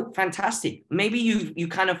now, fantastic. Maybe you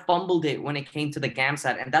kind of fumbled it when it came to the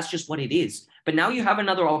GAMSAT, and that's just what it is. But now you have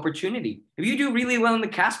another opportunity. If you do really well in the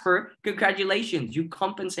Casper, congratulations. You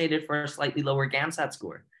compensated for a slightly lower GAMSAT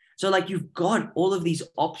score. So, like, you've got all of these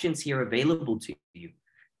options here available to you.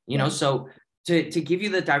 You know, so to give you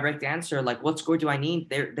the direct answer, like, what score do I need?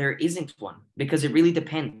 There isn't one, because it really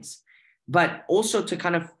depends. But also to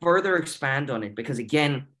kind of further expand on it, because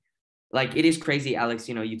again, like, it is crazy, Alex,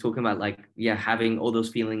 you know, you talking about like, yeah, having all those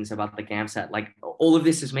feelings about the GAMSAT, like, all of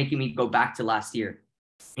this is making me go back to last year,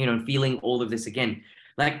 you know, feeling all of this again.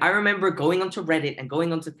 Like, I remember going onto Reddit and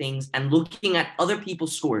going onto things and looking at other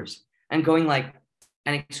people's scores and going like,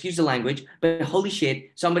 and excuse the language, but holy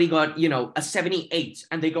shit, somebody got, you know, a 78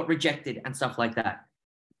 and they got rejected and stuff like that.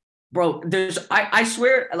 Bro, I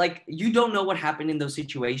swear, like, you don't know what happened in those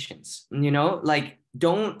situations, you know? Like,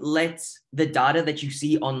 don't let the data that you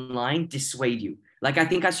see online dissuade you. Like, I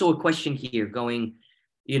think I saw a question here going,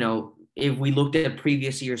 you know, if we looked at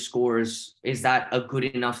previous year scores, is that a good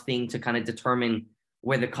enough thing to kind of determine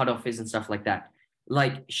where the cutoff is and stuff like that?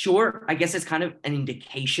 Like, sure, I guess it's kind of an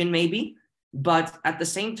indication maybe, but at the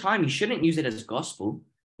same time, you shouldn't use it as gospel,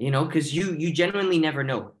 you know, because you genuinely never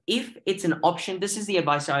know. If it's an option, this is the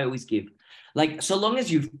advice I always give. Like, so long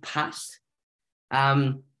as you've passed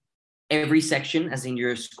every section, as in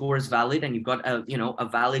your score is valid and you've got a, you know, a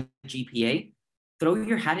valid GPA, throw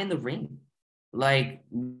your hat in the ring. Like,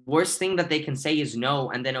 worst thing that they can say is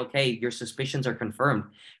no, and then, okay, your suspicions are confirmed.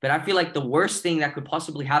 But I feel like the worst thing that could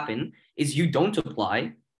possibly happen is you don't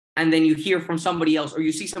apply, and then you hear from somebody else, or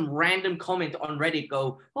you see some random comment on Reddit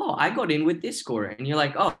go, oh, I got in with this score. And you're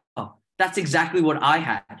like, oh, that's exactly what I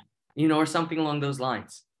had, you know, or something along those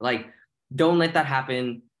lines. Like, don't let that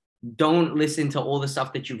happen. Don't listen to all the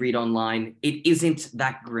stuff that you read online. It isn't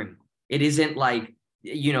that grim. It isn't like,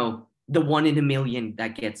 you know, the 1 in a million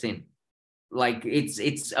that gets in. Like,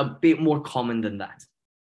 it's a bit more common than that.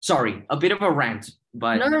 Sorry, a bit of a rant,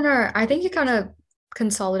 but No. I think it kind of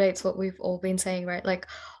consolidates what we've all been saying, right? Like,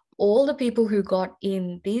 all the people who got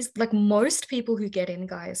in, these, like, most people who get in,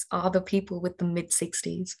 guys, are the people with the mid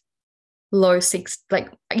 60s, low six,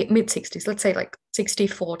 like mid 60s, let's say like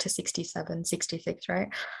 64 to 67, 66, right?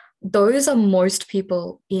 Those are most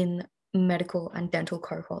people in medical and dental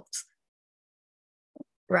cohorts,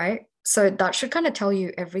 right? So that should kind of tell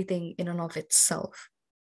you everything in and of itself.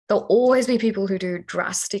 There'll always be people who do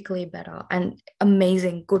drastically better, and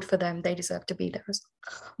amazing, good for them. They deserve to be there.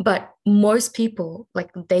 But most people,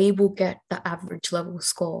 like, they will get the average level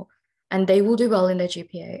score. and they will do well in their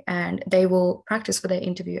GPA, and they will practice for their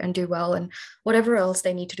interview and do well, and whatever else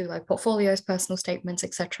they need to do, like portfolios, personal statements,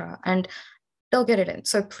 etc. And they'll get it in.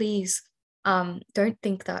 So please don't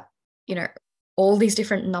think that, all these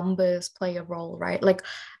different numbers play a role, right? Like,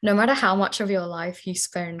 no matter how much of your life you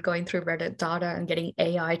spend going through Reddit data and getting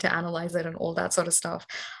AI to analyze it and all that sort of stuff,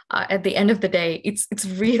 at the end of the day, it's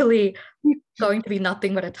really going to be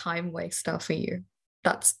nothing but a time waster for you.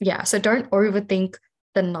 So don't overthink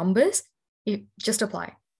the numbers. You just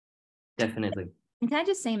apply. Definitely. And can I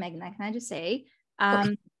just say, Meghna,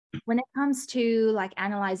 when it comes to like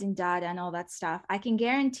analyzing data and all that stuff, I can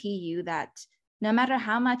guarantee you that no matter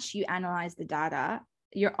how much you analyze the data,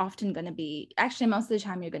 you're often going to be, actually most of the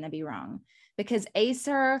time you're going to be wrong, because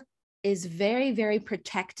Acer is very, very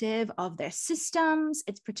protective of their systems.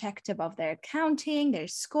 It's protective of their accounting, their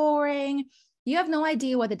scoring. You have no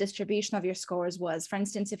idea what the distribution of your scores was. For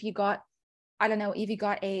instance, if you got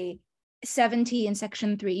a 70 in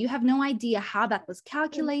section 3, you have no idea how that was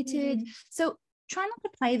calculated. Mm-hmm. So try not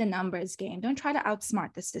to play the numbers game. Don't try to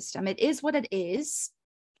outsmart the system. It is what it is.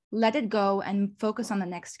 Let it go and focus on the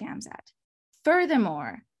next GAMSAT.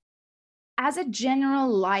 Furthermore, as a general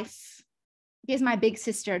life, here's my big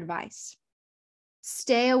sister advice.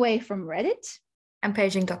 Stay away from Reddit. And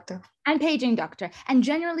Paging Doctor. And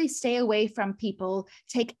generally stay away from people.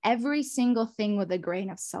 Take every single thing with a grain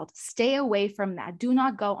of salt. Stay away from that. Do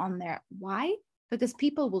not go on there. Why? Because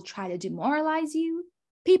people will try to demoralize you.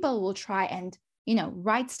 People will try and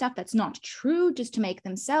write stuff that's not true just to make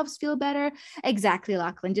themselves feel better. Exactly,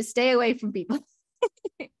 Lachlan. Just stay away from people.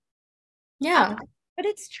 Yeah. But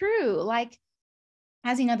it's true. Like,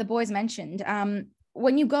 as the boys mentioned,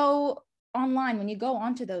 when you go online, when you go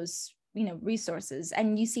onto those, resources,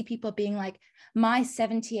 and you see people being like, my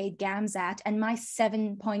 78 GAMSAT and my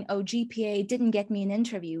 7.0 GPA didn't get me an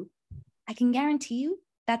interview, I can guarantee you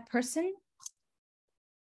that person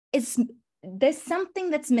there's something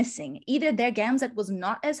that's missing. Either their GAMSAT was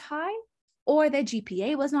not as high, or their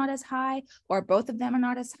GPA was not as high, or both of them are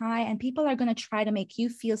not as high, and people are going to try to make you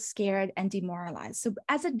feel scared and demoralized. So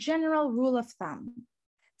as a general rule of thumb,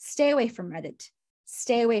 stay away from Reddit,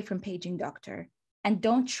 stay away from Paging Doctor, and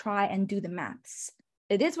don't try and do the maths.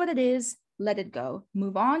 It is what it is. Let it go.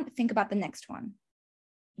 Move on. Think about the next one.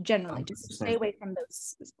 Generally, 100%. Just stay away from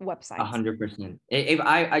those websites. 100%. If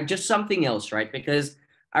I just something else, right? Because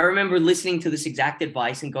I remember listening to this exact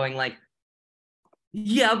advice and going like,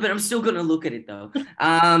 yeah, but I'm still going to look at it though.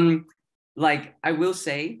 Like I will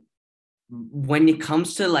say, when it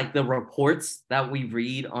comes to like the reports that we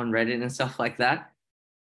read on Reddit and stuff like that,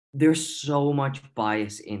 there's so much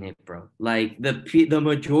bias in it, bro. Like the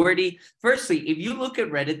majority, firstly, if you look at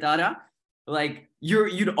Reddit data, like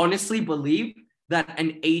you'd honestly believe that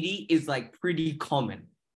an 80 is like pretty common,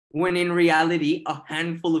 when in reality, a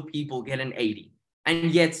handful of people get an 80.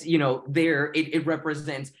 And yet, it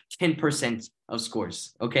represents 10% of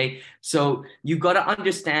scores, okay? So you got to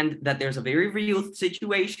understand that there's a very real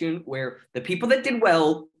situation where the people that did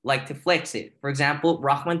well like to flex it. For example,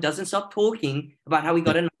 Rahman doesn't stop talking about how he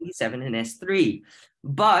got a 97 in S3.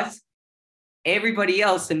 But everybody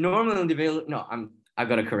else, the normal individual, I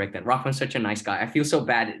got to correct that. Rahman's such a nice guy. I feel so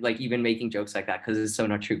bad, like even making jokes like that, because it's so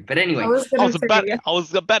not true. But anyway, I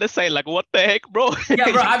was about to say, like, what the heck, bro?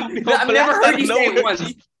 Yeah, bro. I've never heard you say it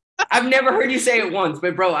once. I've never heard you say it once,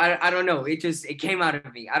 but bro, I don't know. It came out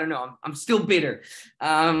of me. I don't know. I'm still bitter.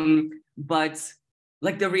 But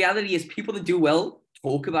like the reality is, people that do well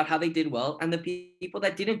talk about how they did well, and the people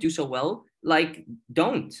that didn't do so well, like,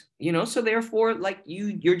 don't, so therefore, like,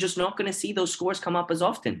 you're just not going to see those scores come up as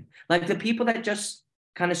often. Like the people that just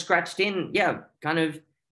kind of scratched in, kind of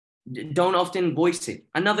don't often voice it.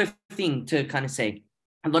 Another thing to kind of say,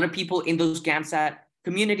 a lot of people in those GAMSAT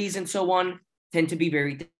communities and so on tend to be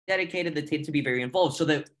very dedicated, they tend to be very involved. So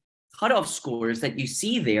the cutoff scores that you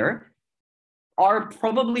see there are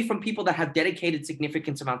probably from people that have dedicated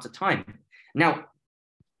significant amounts of time. Now,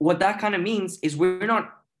 what that kind of means is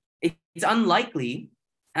it's unlikely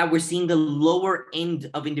that we're seeing the lower end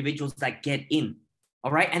of individuals that get in.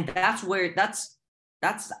 All right. And that's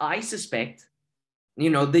I suspect,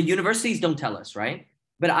 the universities don't tell us, right?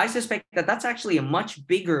 But I suspect that that's actually a much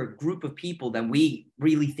bigger group of people than we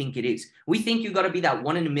really think it is. We think you got to be that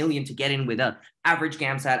 1 in a million to get in with a average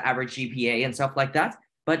GAMSAT, average GPA and stuff like that.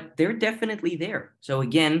 But they're definitely there. So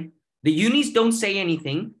again, the unis don't say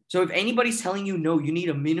anything. So if anybody's telling you, no, you need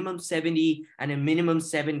a minimum 70 and a minimum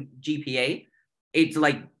 7 GPA, it's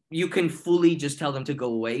like, you can fully just tell them to go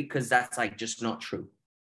away, because that's like just not true.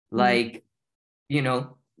 Like,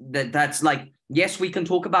 that's like, yes, we can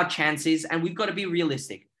talk about chances, and we've got to be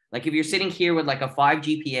realistic. Like if you're sitting here with like a 5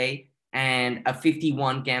 GPA and a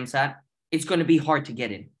 51 GAMSAT, it's going to be hard to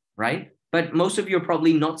get in, right? But most of you are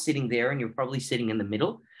probably not sitting there and you're probably sitting in the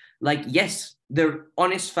middle. Like, yes, the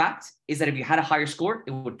honest fact is that if you had a higher score,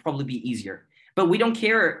 it would probably be easier. But we don't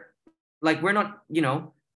care. Like, we're not,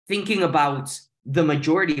 thinking about the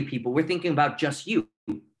majority of people. We're thinking about just you.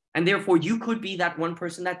 And therefore, you could be that one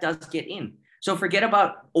person that does get in. So forget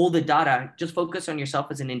about all the data. Just focus on yourself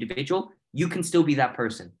as an individual. You can still be that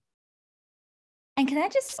person. And can I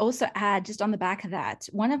just also add, just on the back of that,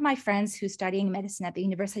 one of my friends who's studying medicine at the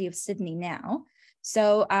University of Sydney now,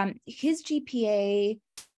 so his GPA,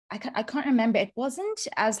 I can't remember, it wasn't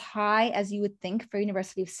as high as you would think for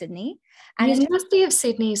University of Sydney. And University of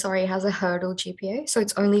Sydney, sorry, has a hurdle GPA, so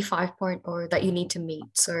it's only 5.0 that you need to meet.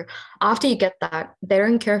 So after you get that, they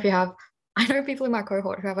don't care if you have, I know people in my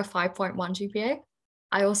cohort who have a 5.1 GPA.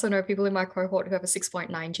 I also know people in my cohort who have a 6.9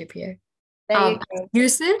 GPA.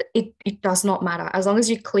 UCID, it does not matter as long as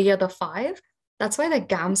you clear the 5. That's why the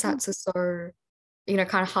GAMSATs are so,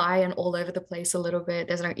 kind of high and all over the place a little bit.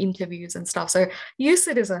 There's no interviews and stuff. So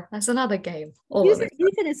UCID that's another game.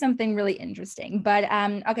 UCID is something really interesting, but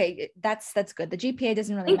okay, that's good. The GPA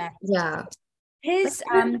doesn't really matter. Yeah. His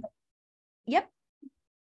yep.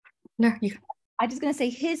 No, you. I'm just gonna say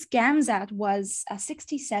his GAMSAT was a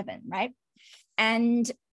 67, right?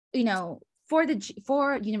 And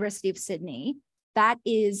for University of Sydney, that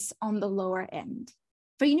is on the lower end.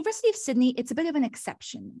 For University of Sydney, it's a bit of an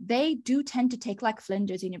exception. They do tend to take, like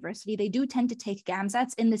Flinders University, they do tend to take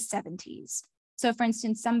GAMSATs in the 70s. So for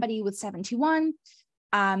instance, somebody with 71,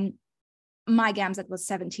 my GAMSAT was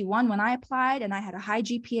 71 when I applied and I had a high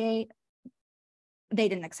GPA, they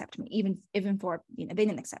didn't accept me, even for, they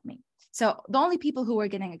didn't accept me. So the only people who were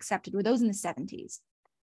getting accepted were those in the 70s.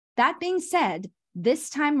 That being said, this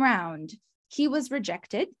time round, he was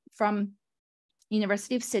rejected from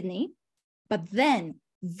University of Sydney, but then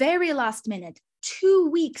very last minute, 2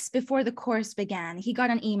 weeks before the course began, he got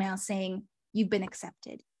an email saying, you've been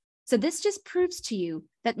accepted. So this just proves to you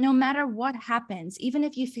that no matter what happens, even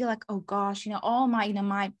if you feel like, oh gosh,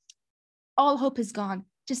 all hope is gone,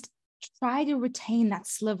 just try to retain that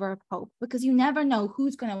sliver of hope, because you never know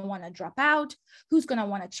who's going to want to drop out, who's going to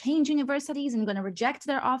want to change universities and going to reject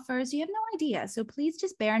their offers. You have no idea. So please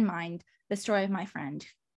just bear in mind the story of my friend.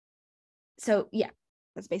 So yeah,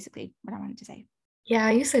 that's basically what I wanted to say.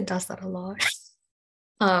 Yeah, UCID does that a lot.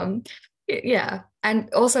 Yeah.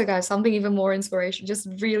 And also, guys, something even more inspiration, just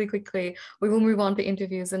really quickly, we will move on to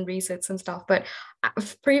interviews and resits and stuff. But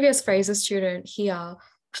previous Fraser student here,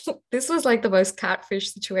 this was like the most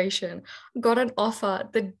catfish situation. Got an offer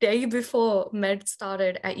the day before med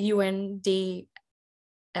started at UNDS,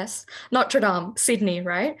 Notre Dame, Sydney,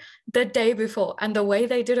 right? The day before. And the way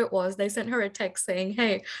they did it was they sent her a text saying,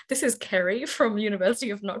 hey, this is Kerry from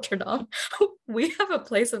University of Notre Dame. We have a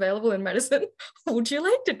place available in medicine. Would you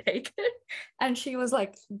like to take it? And she was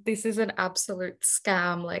like, this is an absolute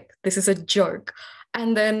scam. Like, this is a joke.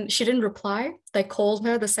 And then she didn't reply. They called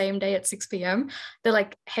her the same day at 6 p.m. They're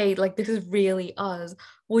like, hey, like, this is really us.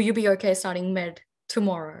 Will you be okay starting med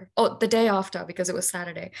tomorrow? Or the day after, because it was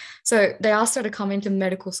Saturday. So they asked her to come into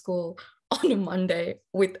medical school on a Monday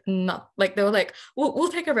with nothing. Like, they were like, we'll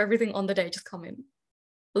take care of everything on the day. Just come in.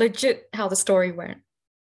 Legit how the story went.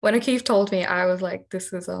 When Akif told me, I was like,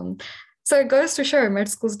 this is so it goes to show med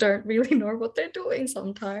schools don't really know what they're doing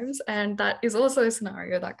sometimes. And that is also a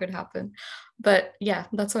scenario that could happen. But yeah,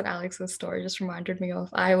 that's what Alex's story just reminded me of.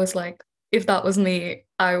 I was like, if that was me,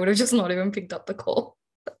 I would have just not even picked up the call.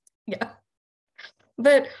 Yeah.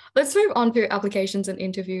 But let's move on to applications and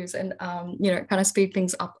interviews and, kind of speed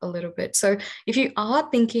things up a little bit. So if you are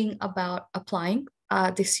thinking about applying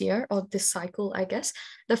this year or this cycle, I guess,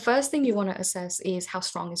 the first thing you want to assess is how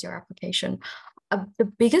strong is your application. The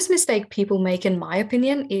biggest mistake people make, in my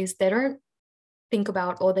opinion, is they don't think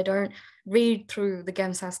about or they don't read through the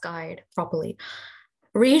GAMSAT guide properly.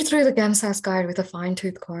 Read through the GAMSAT guide with a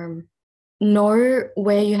fine-tooth comb. Know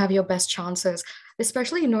where you have your best chances,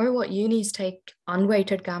 especially know what unis take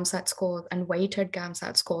unweighted GAMSAT scores and weighted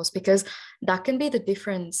GAMSAT scores, because that can be the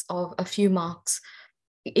difference of a few marks,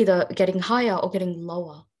 either getting higher or getting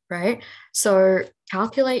lower, right? So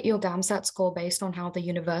calculate your GAMSAT score based on how the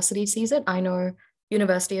university sees it. I know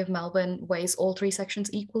University of Melbourne weighs all 3 sections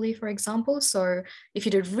equally, for example. So if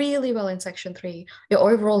you did really well in section 3, your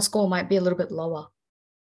overall score might be a little bit lower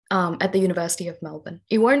at the University of Melbourne.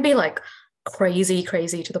 It won't be like crazy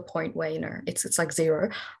to the point where, it's like 0,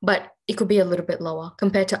 but it could be a little bit lower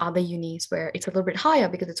compared to other unis where it's a little bit higher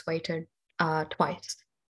because it's weighted twice.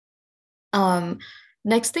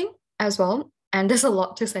 Next thing as well, and there's a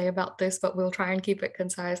lot to say about this, but we'll try and keep it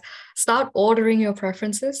concise. Start ordering your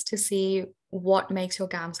preferences to see what makes your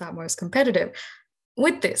GAMSAT most competitive.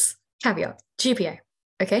 With this caveat, GPA,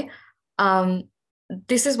 okay?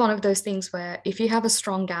 This is one of those things where if you have a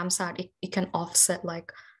strong GAMSAT, it can offset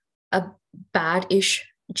like a bad-ish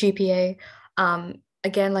GPA.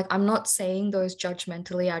 Again, like I'm not saying those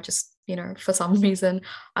judgmentally. I just, for some reason,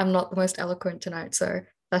 I'm not the most eloquent tonight. So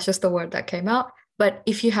that's just the word that came out. But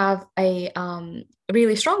if you have a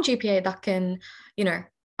really strong GPA, that can,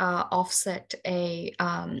 offset a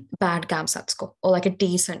bad GAMSAT score, or like a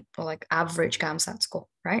decent or like average GAMSAT score,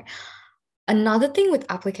 right? Another thing with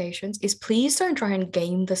applications is please don't try and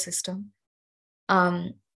game the system.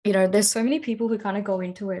 There's so many people who kind of go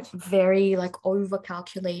into it very like over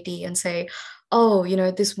calculating and say, oh,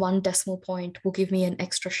 this 1 decimal point will give me an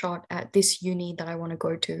extra shot at this uni that I want to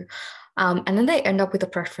go to. And then they end up with a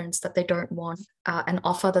preference that they don't want, an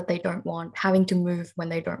offer that they don't want, having to move when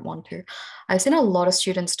they don't want to. I've seen a lot of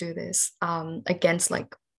students do this against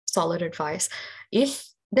like solid advice. If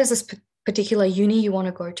there's a particular uni you want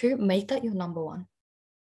to go to, make that your number one,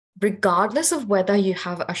 regardless of whether you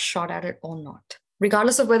have a shot at it or not.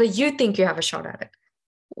 Regardless of whether you think you have a shot at it.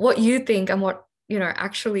 What you think and what,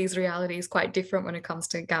 actually is reality is quite different when it comes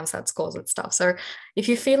to GAMSAT scores and stuff. So if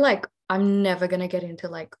you feel like I'm never going to get into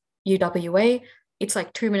like UWA, it's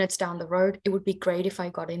like 2 minutes down the road, it would be great if I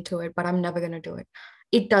got into it, but I'm never going to do it.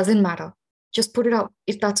 It doesn't matter. Just put it up.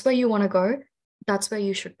 If that's where you want to go, that's where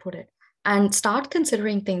you should put it. And start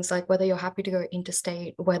considering things like whether you're happy to go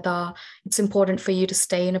interstate, whether it's important for you to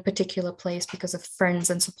stay in a particular place because of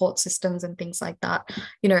friends and support systems and things like that.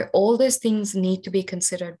 All those things need to be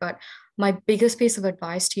considered. But my biggest piece of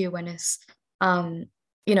advice to you when it's, my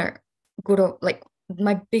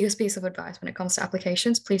biggest piece of advice when it comes to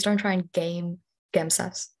applications, please don't try and game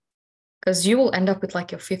GAMSATs, because you will end up with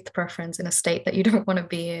like your 5th preference in a state that you don't want to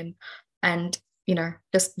be in. And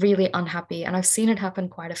just really unhappy. And I've seen it happen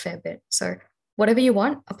quite a fair bit. So whatever you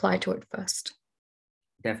want, apply to it first.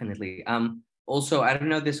 Definitely. Also, I don't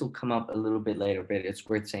know, this will come up a little bit later, but it's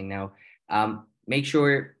worth saying now. Make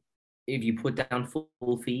sure if you put down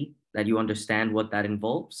full fee that you understand what that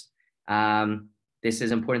involves. This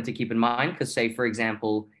is important to keep in mind because, say, for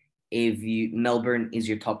example, if Melbourne is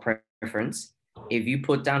your top preference, if you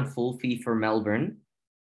put down full fee for Melbourne,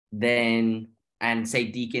 then and say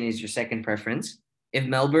Deakin is your second preference, if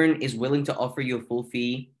Melbourne is willing to offer you a full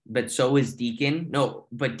fee, but so is Deakin,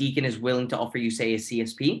 but Deakin is willing to offer you, say, a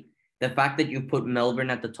CSP, the fact that you put Melbourne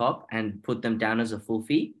at the top and put them down as a full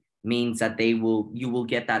fee means that you will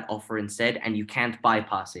get that offer instead, and you can't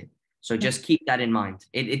bypass it. So just keep that in mind.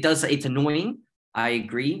 It's annoying. I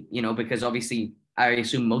agree, because obviously I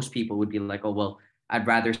assume most people would be like, oh, well, I'd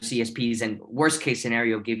rather CSPs and worst case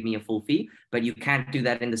scenario, give me a full fee, but you can't do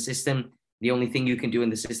that in the system. The only thing you can do in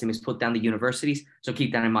the system is put down the universities. So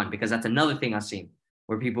keep that in mind, because that's another thing I've seen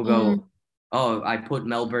where people go, oh, I put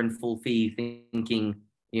Melbourne full fee thinking,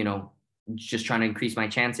 just trying to increase my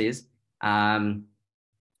chances. And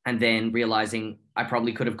then realizing I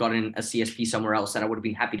probably could have gotten a CSP somewhere else that I would have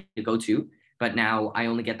been happy to go to. But now I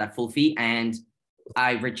only get that full fee and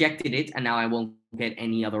I rejected it. And now I won't get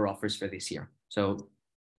any other offers for this year. So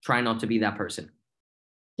try not to be that person.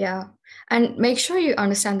 Yeah. And make sure you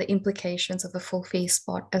understand the implications of a full fee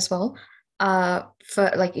spot as well.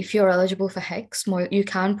 For like, if you're eligible for HEX, you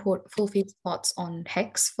can put full fee spots on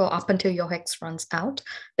HEX for up until your HEX runs out.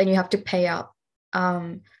 Then you have to pay out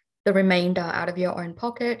the remainder out of your own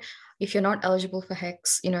pocket. If you're not eligible for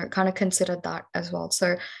HEX, kind of consider that as well.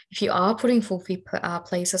 So if you are putting full fee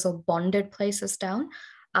places or bonded places down,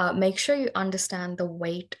 make sure you understand the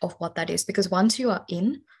weight of what that is, because once you are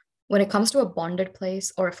in, when it comes to a bonded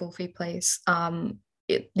place or a full fee place,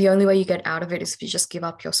 the only way you get out of it is if you just give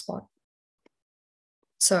up your spot.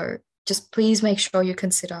 So just please make sure you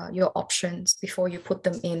consider your options before you put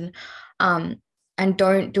them in, and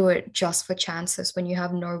don't do it just for chances when you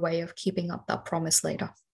have no way of keeping up that promise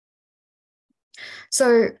later.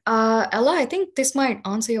 So Ella, I think this might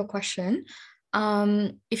answer your question.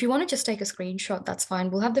 If you want to just take a screenshot, that's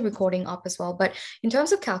fine. We'll have the recording up as well. But in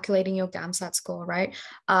terms of calculating your GAMSAT score, right?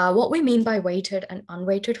 What we mean by weighted and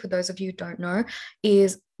unweighted, for those of you who don't know,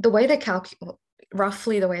 is the way they calculate,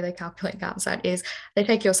 roughly the way they calculate GAMSAT is they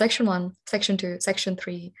take your section 1, section 2, section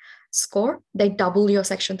 3 score, they double your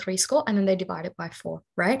section 3 score, and then they divide it by 4,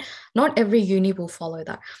 right? Not every uni will follow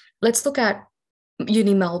that. Let's look at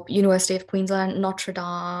University of Queensland, Notre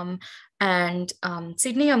Dame, and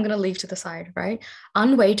Sydney. I'm going to leave to the side, right?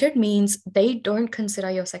 Unweighted means they don't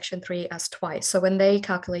consider your section 3 as twice. So when they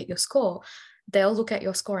calculate your score, they'll look at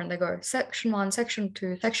your score and they go section 1, section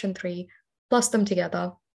 2, section 3, plus them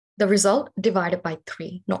together, the result divided by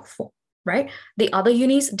 3, not 4, right? The other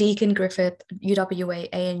unis, Deakin, Griffith, UWA,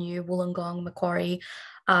 ANU, Wollongong, Macquarie,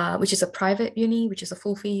 which is a private uni, which is a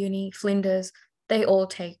full fee uni, Flinders, they all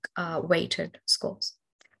take weighted scores.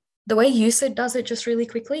 The way UCID does it just really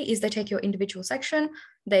quickly is they take your individual section,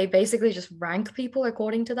 they basically just rank people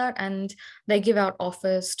according to that, and they give out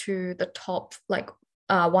offers to the top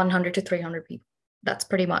 100 to 300 people. That's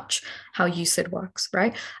pretty much how UCID works,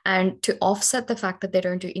 right? And to offset the fact that they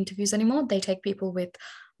don't do interviews anymore, they take people with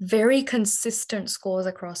very consistent scores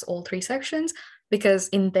across all 3 sections, because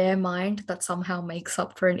in their mind, that somehow makes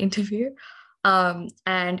up for an interview. And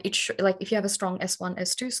if you have a strong S1,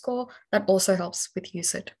 S2 score, that also helps with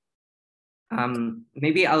UCID.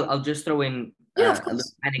 Maybe I'll just throw in a little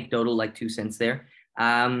anecdotal 2 cents there.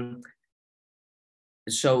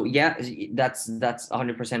 So yeah, that's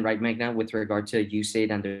 100% right, Meghna, with regard to UCID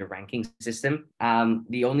and the ranking system.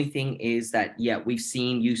 The only thing is that, yeah, we've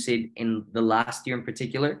seen UCID in the last year in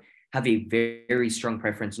particular have a very, very strong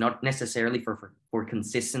preference, not necessarily for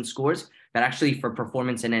consistent scores, but actually for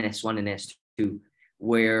performance in S1 and S2,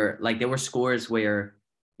 where there were scores where,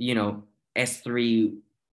 S3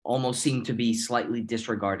 almost seemed to be slightly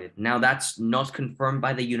disregarded. Now, that's not confirmed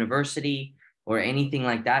by the university or anything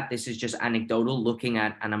like that. This is just anecdotal, looking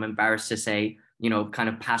at, and I'm embarrassed to say, kind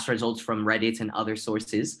of past results from Reddit and other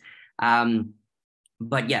sources.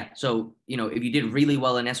 But yeah, so, if you did really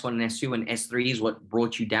well in S1 and S2 and S3 is what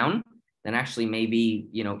brought you down, then actually maybe,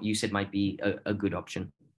 UCID might be a good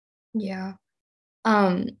option. Yeah.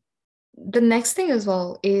 The next thing as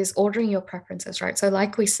well is ordering your preferences, right? So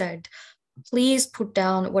like we said, please put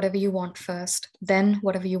down whatever you want first, then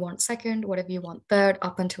whatever you want second, whatever you want third,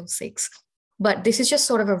 up until 6. But this is just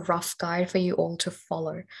sort of a rough guide for you all to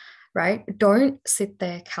follow, right? Don't sit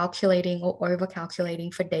there calculating or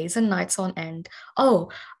over-calculating for days and nights on end.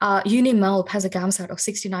 Uni Melb has a GAMSAT of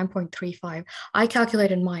 69.35. I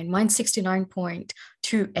calculated mine. Mine's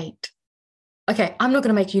 69.28. Okay, I'm not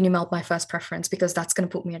going to make Uni Melb my first preference, because that's going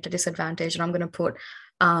to put me at a disadvantage, and I'm going to put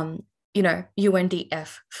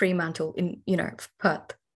UNDF, Fremantle in,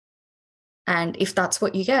 Perth. And if that's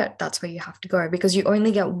what you get, that's where you have to go, because you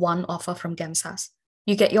only get one offer from GEMSAS.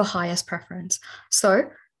 You get your highest preference. So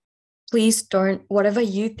please don't, whatever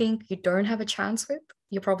you think you don't have a chance with,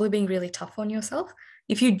 you're probably being really tough on yourself.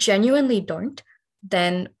 If you genuinely don't,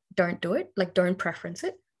 then don't do it. Don't preference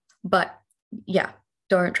it. But yeah,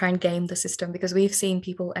 don't try and game the system, because we've seen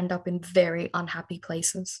people end up in very unhappy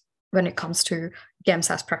places when it comes to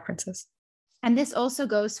GEMSAS preferences. And this also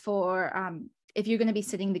goes for if you're going to be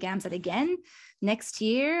sitting the GAMSAT again next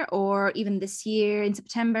year, or even this year in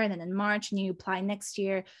September and then in March, and you apply next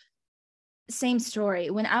year. Same story.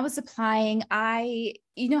 When I was applying,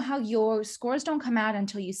 you know how your scores don't come out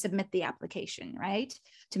until you submit the application, right,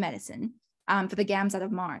 to medicine for the GAMSAT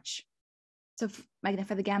of March. So Meghna,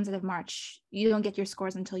 for the GAMSAT of March, you don't get your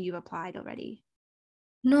scores until you've applied already.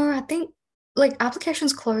 No, I think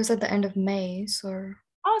applications close at the end of May. So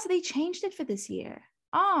so they changed it for this year.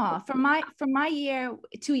 From my year,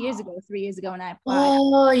 2 years ago, 3 years ago, when I applied.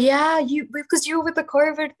 Oh yeah, because you were with the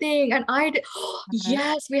COVID thing, and I did.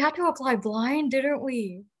 Yes, we had to apply blind, didn't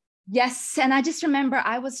we? Yes, and I just remember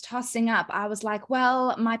I was tossing up. I was like,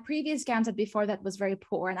 well, my previous GAMSAT before that was very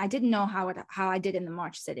poor, and I didn't know how I did in the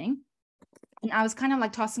March sitting. And I was kind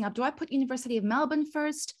of tossing up, do I put University of Melbourne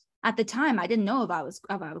first? At the time, I didn't know if I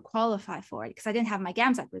would qualify for it, because I didn't have my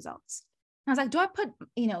GAMSAT results. And I was like, do I put,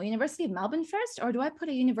 University of Melbourne first, or do I put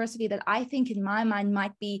a university that I think in my mind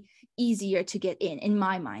might be easier to get in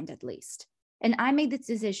my mind at least? And I made this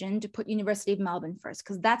decision to put University of Melbourne first,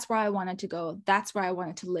 because that's where I wanted to go. That's where I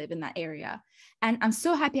wanted to live, in that area. And I'm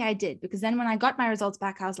so happy I did, because then when I got my results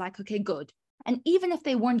back, I was like, okay, good. And even if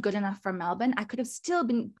they weren't good enough for Melbourne, I could have still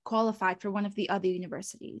been qualified for one of the other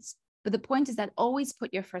universities. But the point is that always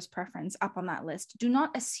put your first preference up on that list. Do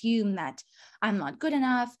not assume that I'm not good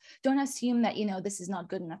enough. Don't assume that, this is not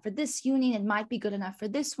good enough for this uni. It might be good enough for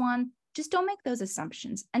this one. Just don't make those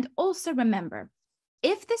assumptions. And also remember,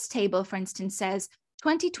 if this table, for instance, says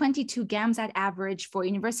 2022 GAMSAT average for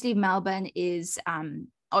University of Melbourne is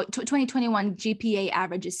 2021 GPA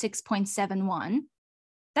average is 6.71,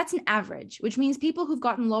 that's an average, which means people who've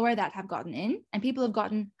gotten lower that have gotten in, and people who've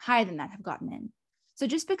gotten higher than that have gotten in. So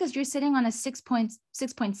just because you're sitting on a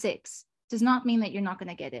 6.6 does not mean that you're not going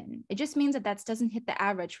to get in. It just means that doesn't hit the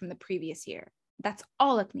average from the previous year. That's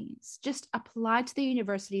all it means. Just apply to the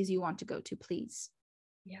universities you want to go to, please.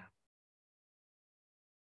 Yeah.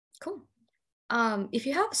 Cool. If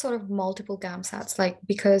you have sort of multiple GAMSATs,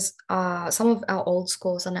 because some of our old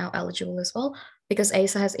scores are now eligible as well, because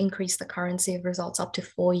ASA has increased the currency of results up to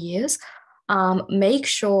 4 years. make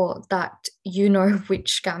sure that you know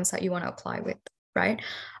which GAMSAT you want to apply with, right?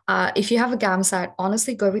 If you have a GAMSAT,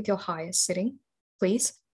 honestly, go with your highest sitting,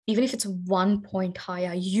 please. Even if it's 1 point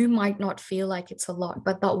higher, you might not feel like it's a lot,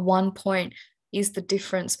 but that 1 point is the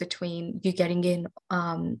difference between you getting in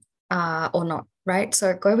or not, right?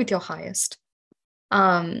 So go with your highest.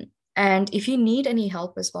 And if you need any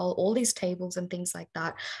help as well, all these tables and things like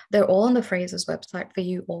that, they're all on the Fraser's website for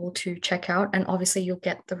you all to check out. And obviously you'll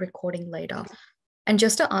get the recording later. And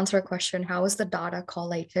just to answer a question, how was the data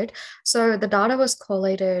collated? So the data was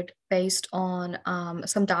collated based on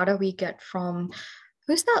some data we get from,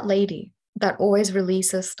 who's that lady that always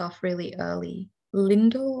releases stuff really early?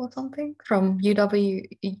 Lindell or something from UW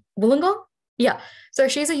Wollongong? Yeah. So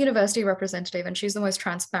she's a university representative and she's the most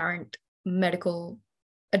transparent medical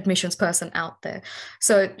admissions person out there.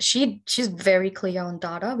 So she's very clear on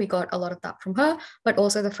data. We got a lot of that from her, but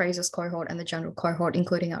also the Fraser's cohort and the general cohort,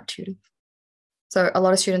 including our tutor. So a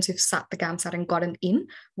lot of students who've sat the GAMSAT and gotten in,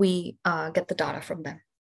 we get the data from them.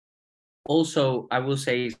 Also, I will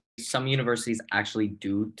say some universities actually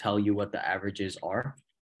do tell you what the averages are.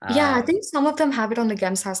 Yeah, I think some of them have it on the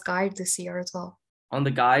GAMSAT guide this year as well. On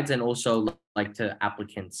the guides, and also like to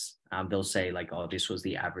applicants, they'll say like, oh, this was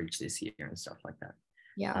the average this year and stuff like that.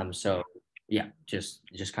 Yeah. So yeah, just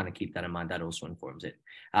kind of keep that in mind. That also informs it.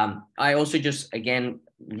 I also just, again,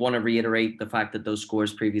 want to reiterate the fact that those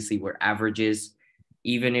scores previously were averages.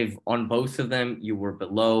 Even if on both of them you were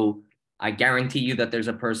below, I guarantee you that there's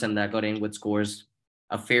a person that got in with scores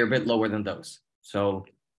a fair bit lower than those. So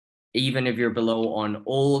even if you're below on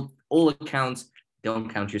all accounts, don't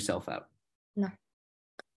count yourself out. No.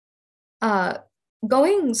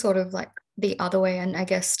 Going sort of like the other way, and I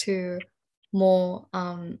guess to more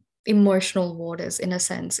emotional waters in a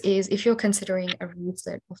sense, is if you're considering a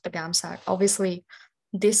reset of the GAMSAT, obviously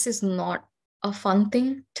this is not a fun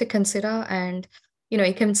thing to consider, and you know,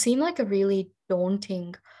 it can seem like a really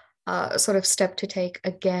daunting sort of step to take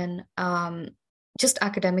again, just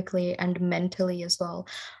academically and mentally as well.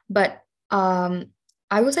 But I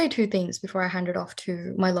will say two things before I hand it off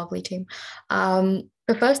to my lovely team.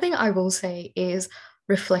 The first thing I will say is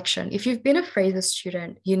reflection. If you've been a Fraser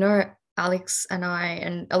student, you know Alex and I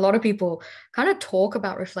and a lot of people kind of talk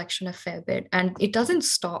about reflection a fair bit, and it doesn't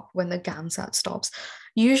stop when the GAMSAT stops.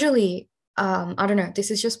 Usually, I don't know,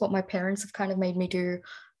 this is just what my parents have kind of made me do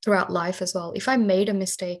throughout life as well. If I made a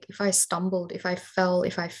mistake, if I stumbled, if I fell,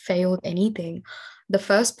 if I failed anything, the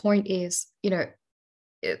first point is, you know,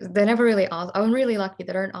 they never really ask. I'm really lucky.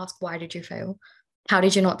 They don't ask, why did you fail? How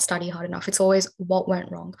did you not study hard enough? It's always, what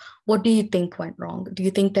went wrong? What do you think went wrong? Do you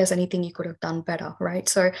think there's anything you could have done better? Right.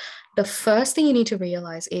 So the first thing you need to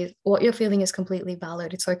realize is what you're feeling is completely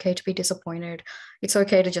valid. It's okay to be disappointed. It's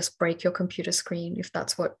okay to just break your computer screen if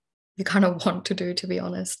that's what you kind of want to do, to be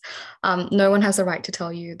honest. No one has the right to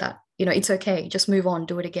tell you that, you know, it's okay, just move on,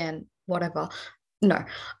 do it again, whatever. No,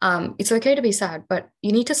 it's okay to be sad, but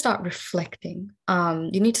you need to start reflecting.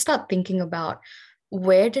 You need to start thinking about,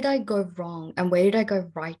 where did I go wrong and where did I go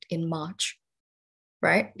right in March,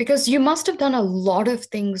 right? Because you must have done a lot of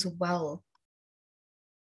things well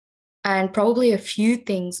and probably a few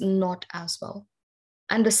things not as well.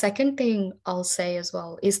 And the second thing I'll say as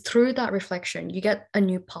well is, through that reflection, you get a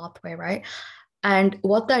new pathway, right? And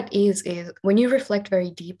what that is when you reflect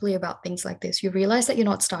very deeply about things like this, you realize that you're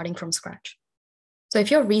not starting from scratch. So if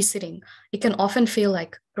you're resitting, it can often feel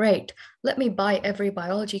like, great, let me buy every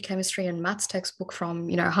biology, chemistry, and maths textbook from,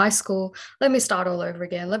 you know, high school. Let me start all over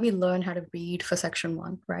again. Let me learn how to read for section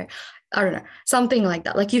 1, right? I don't know, something like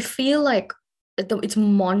that. Like you feel like it's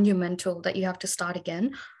monumental that you have to start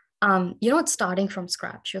again. You're not starting from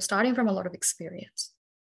scratch. You're starting from a lot of experience.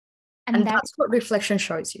 And that's what reflection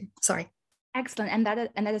shows you. Sorry. Excellent. And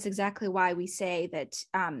that is exactly why we say that,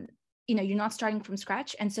 you know, you're not starting from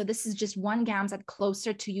scratch. And so this is just one GAMSAT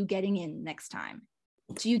closer to you getting in next time,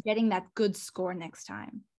 to you getting that good score next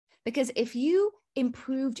time. Because if you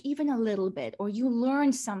improved even a little bit, or you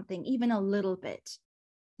learned something even a little bit,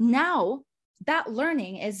 now that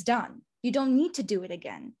learning is done. You don't need to do it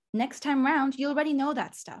again. Next time round, you already know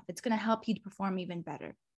that stuff. It's going to help you to perform even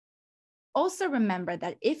better. Also remember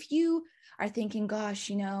that if you are thinking, gosh,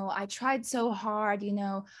 you know, I tried so hard, you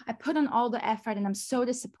know, I put on all the effort and I'm so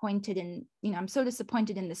disappointed in, you know, I'm so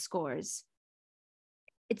disappointed in the scores.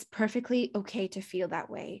 It's perfectly okay to feel that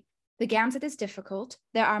way. The GAMSAT is difficult.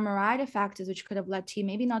 There are a myriad of factors which could have led to you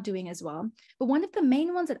maybe not doing as well. But one of the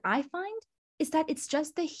main ones that I find is that it's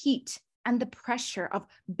just the heat and the pressure of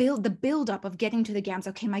the buildup of getting to the GAMSAT.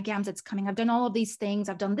 Okay, my GAMSAT's coming. I've done all of these things.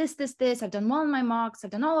 I've done this. I've done well in my mocks.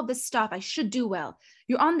 I've done all of this stuff. I should do well.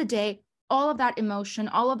 You're on the day, all of that emotion,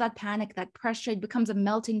 all of that panic, that pressure, it becomes a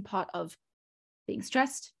melting pot of being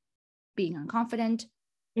stressed, being unconfident,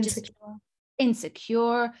 Insecure. just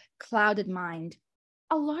insecure, clouded mind.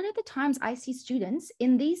 A lot of the times I see students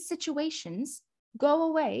in these situations go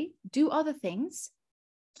away, do other things,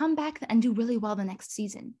 come back and do really well the next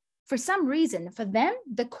season. For some reason, for them,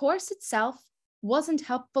 the course itself wasn't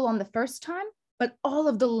helpful on the first time, but all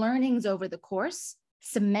of the learnings over the course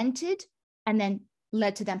cemented and then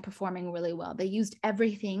led to them performing really well. They used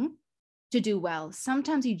everything to do well.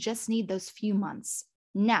 Sometimes you just need those few months.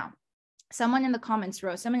 Now, someone in the comments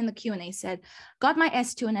wrote, someone in the Q&A said, got my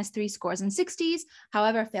S2 and S3 scores in 60s,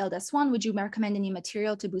 however, failed S1. Would you recommend any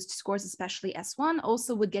material to boost scores, especially S1?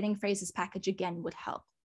 Also, would getting phrases package again would help?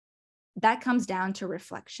 That comes down to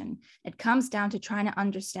reflection. It comes down to trying to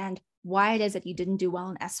understand why it is that you didn't do well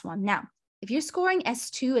in S1. Now, if you're scoring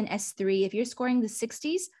S2 and S3, if you're scoring the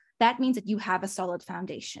 60s, that means that you have a solid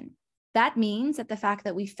foundation. That means that the fact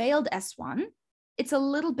that we failed S1, it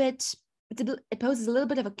poses a little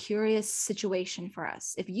bit of a curious situation for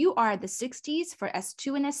us. If you are at the 60s for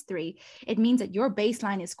S2 and S3, it means that your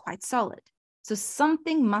baseline is quite solid. So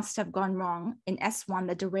something must have gone wrong in S1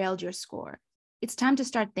 that derailed your score. It's time to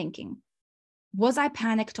start thinking, was I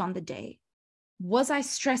panicked on the day? Was I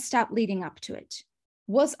stressed out leading up to it?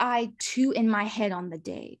 Was I too in my head on the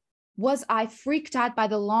day? Was I freaked out by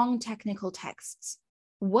the long technical texts?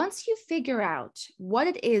 Once you figure out what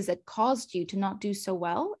it is that caused you to not do so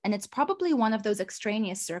well, and it's probably one of those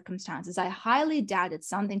extraneous circumstances, I highly doubt it's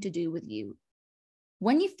something to do with you.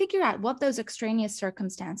 When you figure out what those extraneous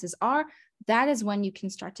circumstances are, that is when you can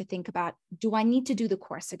start to think about, do I need to do the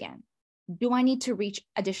course again? Do I need to reach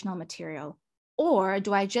additional material? Or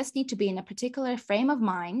do I just need to be in a particular frame of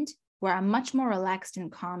mind where I'm much more relaxed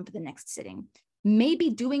and calm for the next sitting? Maybe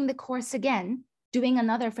doing the course again, doing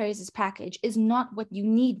another phrases package is not what you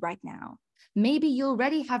need right now. Maybe you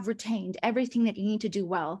already have retained everything that you need to do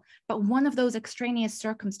well, but one of those extraneous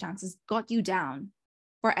circumstances got you down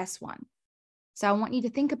for S1. So I want you to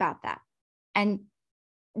think about that and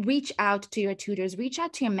reach out to your tutors, reach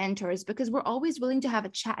out to your mentors, because we're always willing to have a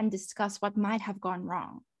chat and discuss what might have gone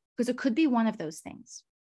wrong, because it could be one of those things.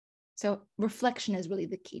 So reflection is really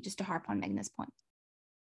the key, just to harp on Megna's point.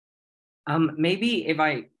 Maybe if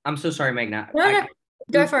I'm so sorry, Megna. No,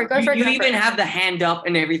 go for it. You even have the hand up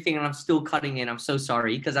and everything, and I'm still cutting in. I'm so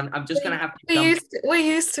sorry, because I'm just gonna have to jump. We're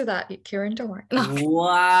used to that, Kieran, don't worry. No.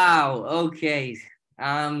 Wow. Okay.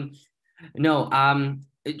 No.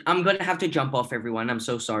 I'm gonna have to jump off, everyone. I'm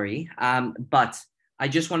so sorry. But I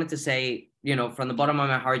just wanted to say, from the bottom of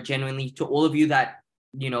my heart, genuinely, to all of you that,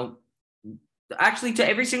 actually to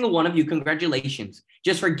every single one of you, congratulations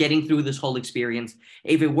just for getting through this whole experience.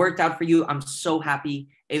 If it worked out for you, I'm so happy.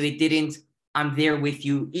 If it didn't, I'm there with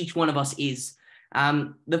you. Each one of us is.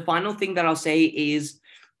 The final thing that I'll say is,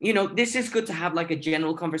 this is good to have like a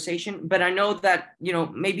general conversation, but I know that,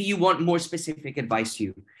 maybe you want more specific advice to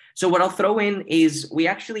you. So what I'll throw in is we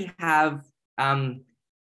actually have,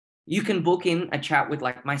 you can book in a chat with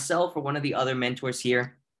like myself or one of the other mentors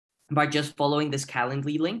here by just following this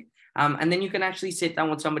Calendly link. And then you can actually sit down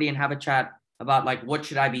with somebody and have a chat about like, what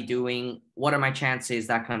should I be doing? What are my chances?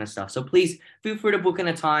 That kind of stuff. So please feel free to book in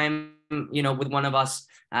a time, with one of us,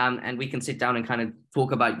 and we can sit down and kind of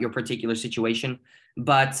talk about your particular situation.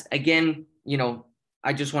 But again,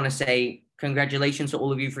 I just want to say congratulations to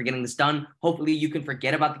all of you for getting this done. Hopefully you can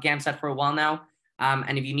forget about the GAMSAT for a while now.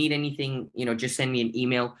 And if you need anything, just send me an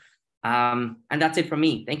email. And that's it from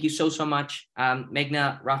me. Thank you so much.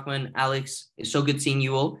 Megna, Rahman, Alex, it's so good seeing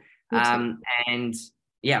you all. And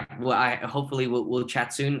yeah, well, hopefully we'll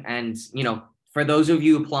chat soon. And, for those of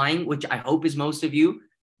you applying, which I hope is most of you,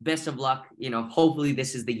 best of luck. Hopefully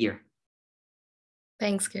this is the year.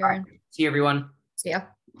 Thanks, Kieran. Right. See you, everyone. Yeah.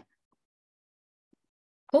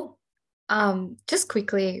 Cool. Just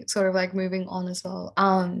quickly, sort of like moving on as well.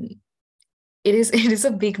 It is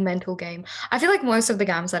a big mental game. I feel like most of the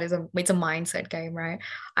GAMSAT it's a mindset game, right?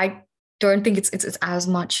 I don't think it's as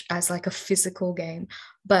much as like a physical game,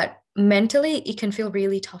 but mentally it can feel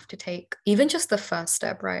really tough to take even just the first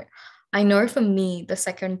step, right? I know for me, the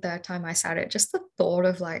second, third time I sat it, just the thought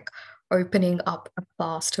of like opening up a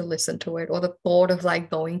class to listen to it, or the thought of like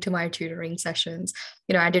going to my tutoring sessions.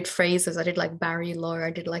 I did phrases, I did like Barry Low,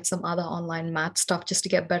 I did like some other online math stuff just to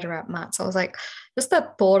get better at maths. I was like, just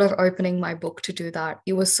the thought of opening my book to do that,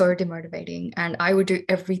 it was so demotivating, and I would do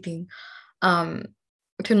everything to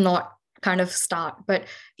not kind of start. But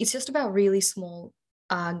it's just about really small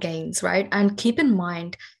gains, right? And keep in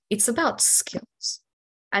mind, it's about skills.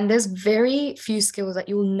 And there's very few skills that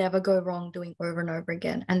you'll never go wrong doing over and over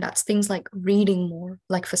again. And that's things like reading more,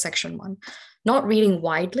 like for section 1, not reading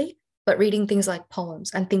widely, but reading things like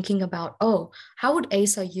poems and thinking about, oh, how would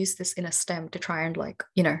ASA use this in a STEM to try and like,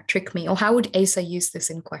 trick me? Or how would ASA use this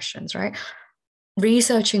in questions, right?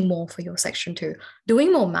 Researching more for your section 2,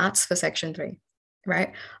 doing more maths for section 3,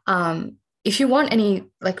 right? If you want any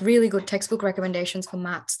like really good textbook recommendations for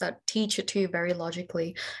maths that teach it to you very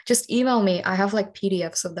logically, just email me. I have like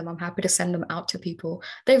PDFs of them. I'm happy to send them out to people.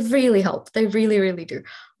 They really help. They really, really do.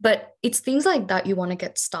 But it's things like that you want to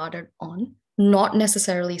get started on, not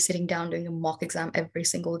necessarily sitting down doing a mock exam every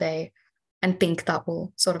single day and think that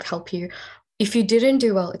will sort of help you. If you didn't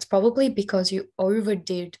do well, it's probably because you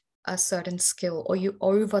overdid a certain skill or you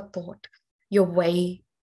overthought your way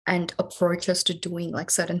and approaches to doing like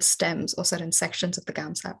certain stems or certain sections of the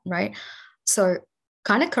GAMSAT, right? So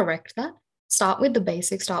kind of correct that. Start with the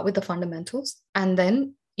basics, start with the fundamentals, and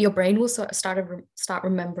then your brain will start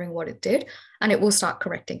remembering what it did, and it will start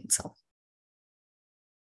correcting itself.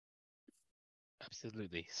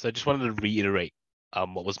 Absolutely. So I just wanted to reiterate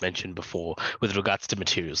what was mentioned before with regards to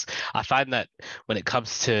materials. I find that when it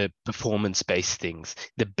comes to performance-based things,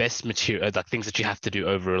 the best material, like things that you have to do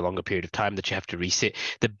over a longer period of time that you have to reset,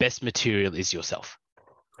 the best material is yourself,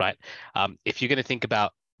 right? If you're going to think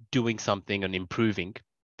about doing something and improving,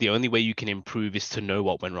 the only way you can improve is to know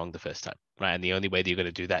what went wrong the first time, right? And the only way that you're going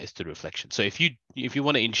to do that is through reflection. So if you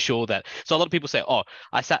want to ensure that, so a lot of people say, oh,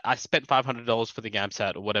 I spent $500 for the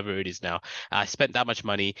GAMSAT or whatever it is now. I spent that much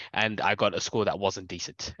money and I got a score that wasn't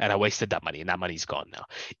decent and I wasted that money and that money's gone now.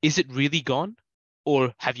 Is it really gone,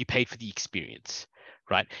 or have you paid for the experience,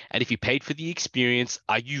 right? And if you paid for the experience,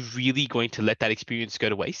 are you really going to let that experience go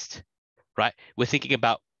to waste, right? We're thinking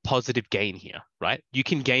about positive gain here, right? You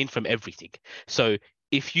can gain from everything. So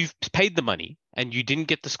if you've paid the money and you didn't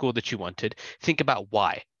get the score that you wanted, think about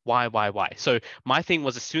why. So my thing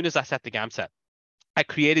was, as soon as I sat the GAMSAT, I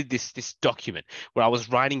created this document where I was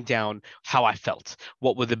writing down how I felt,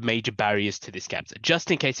 what were the major barriers to this GAMSAT, just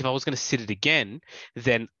in case if I was going to sit it again,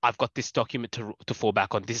 then I've got this document to fall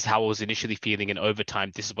back on. This is how I was initially feeling, and over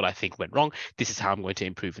time, this is what I think went wrong. This is how I'm going to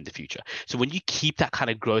improve in the future. So when you keep that kind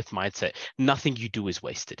of growth mindset, nothing you do is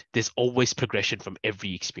wasted. There's always progression from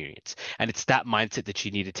every experience, and it's that mindset that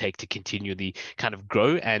you need to take to continually kind of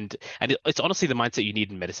grow, and it's honestly the mindset you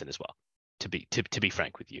need in medicine as well. To be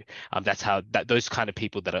frank with you, that's how those kind of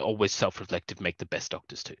people that are always self-reflective make the best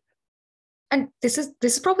doctors too. And this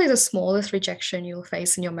is probably the smallest rejection you'll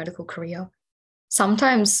face in your medical career.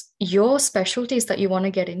 Sometimes your specialties that you want to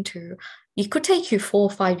get into, it could take you 4 or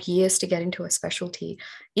 5 years to get into a specialty.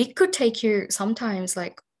 It could take you sometimes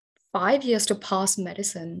like 5 years to pass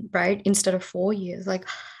medicine, right? Instead of 4 years. Like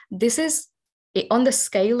this is on the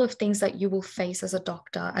scale of things that you will face as a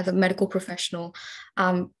doctor, as a medical professional.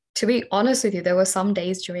 To be honest with you, there were some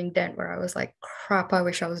days during Dent where I was like, crap, I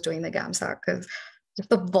wish I was doing the GAMSAT, because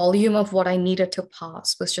the volume of what I needed to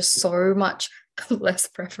pass was just so much less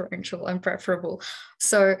preferential and preferable.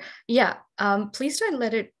 So yeah, please don't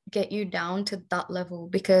let it get you down to that level,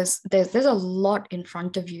 because there's a lot in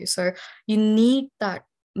front of you. So you need that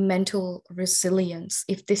mental resilience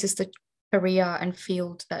if this is the career and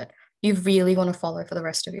field that you really want to follow for the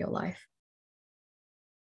rest of your life.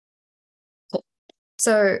 Cool.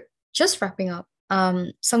 So just wrapping up,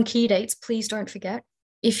 some key dates, please don't forget.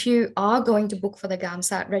 If you are going to book for the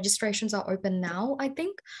GAMSAT, registrations are open now, I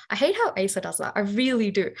think. I hate how ASA does that. I really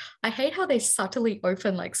do. I hate how they subtly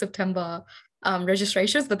open like September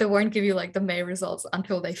registrations, but they won't give you like the May results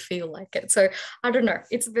until they feel like it. So I don't know.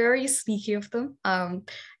 It's very sneaky of them.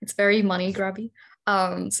 It's very money grabby.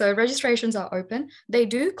 So registrations are open. They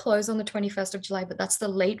do close on the 21st of July, but that's the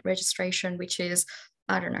late registration, which is,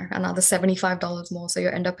 I don't know, another $75 more. So you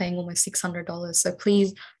end up paying almost $600. So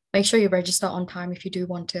please make sure you register on time if you do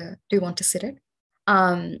want to sit it.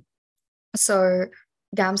 So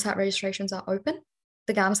GAMSAT registrations are open.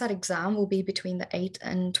 The GAMSAT exam will be between the 8th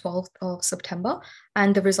and 12th of September,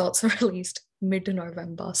 and the results are released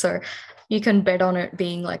mid-November. So you can bet on it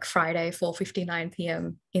being like Friday, 4:59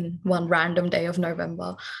 p.m. in one random day of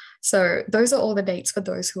November. So those are all the dates for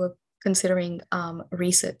those who are considering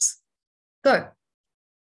resits. So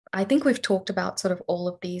I think we've talked about sort of all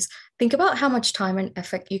of these. Think about how much time and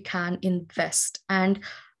effort you can invest, and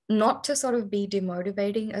not to sort of be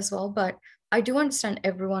demotivating as well, but I do understand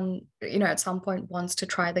everyone, at some point wants to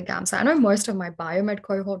try the GAMSAT. I know most of my biomed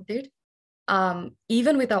cohort did.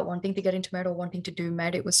 Even without wanting to get into med or wanting to do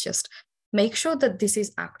med, it was just make sure that this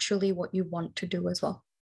is actually what you want to do as well.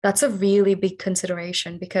 That's a really big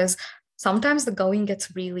consideration, because sometimes the going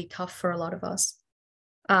gets really tough for a lot of us.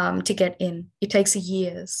 To get in. It takes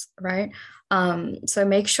years, right? So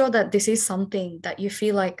make sure that this is something that you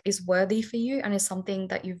feel like is worthy for you and is something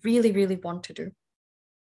that you really, really want to do.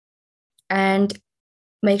 And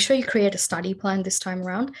make sure you create a study plan this time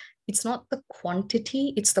around. It's not the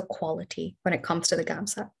quantity, it's the quality when it comes to the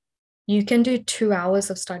GAMSAT. You can do 2 hours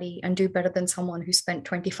of study and do better than someone who spent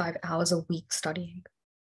 25 hours a week studying.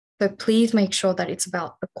 So please make sure that it's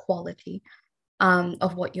about the quality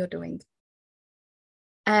of what you're doing.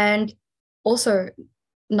 And also,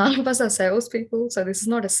 none of us are salespeople, so this is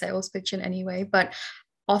not a sales pitch in any way, but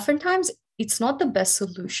oftentimes it's not the best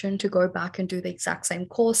solution to go back and do the exact same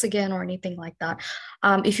course again or anything like that.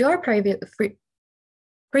 If you're a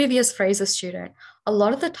previous Phrases student, a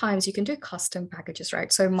lot of the times you can do custom packages,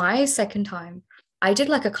 right? So my second time, I did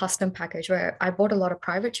like a custom package where I bought a lot of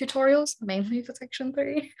private tutorials, mainly for Section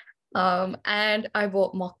 3, and I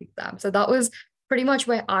bought mock exam. So that was pretty much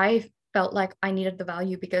where I felt like I needed the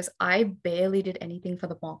value, because I barely did anything for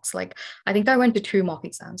the mocks. Like, I think I went to 2 mock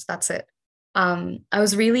exams, that's it. I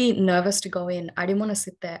was really nervous to go in. I didn't want to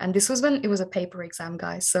sit there. And this was when it was a paper exam,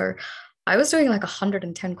 guys. So I was doing like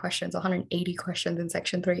 110 questions, 180 questions in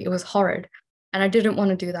Section 3. It was horrid. And I didn't want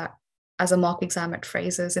to do that as a mock exam at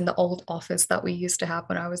Phrases in the old office that we used to have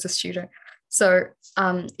when I was a student. So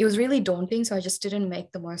it was really daunting. So I just didn't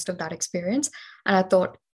make the most of that experience. And I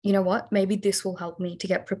thought, you know what, maybe this will help me to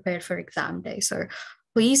get prepared for exam day. So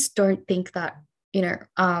please don't think that,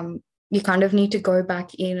 you kind of need to go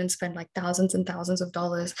back in and spend like thousands and thousands of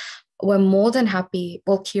dollars. We're more than happy,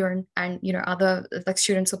 well, Kieran and, other like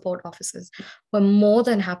student support officers, we're more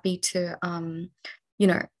than happy to,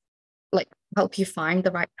 like help you find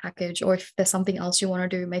the right package, or if there's something else you want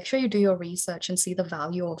to do, make sure you do your research and see the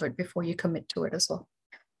value of it before you commit to it as well.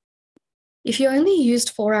 If you only used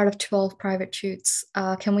 4 out of 12 private tutes,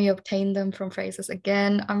 can we obtain them from Phrases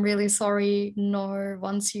again? I'm really sorry. No,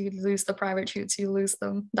 once you lose the private tutes, you lose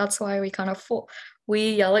them. That's why we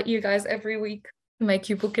we yell at you guys every week to make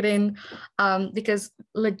you book it in, because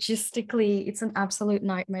logistically, it's an absolute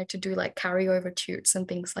nightmare to do like carryover tutes and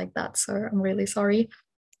things like that. So I'm really sorry.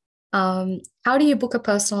 How do you book a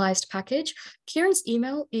personalized package? Kieran's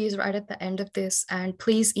email is right at the end of this, and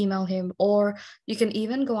please email him, or you can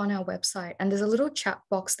even go on our website and there's a little chat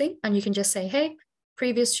box thing, and you can just say, hey,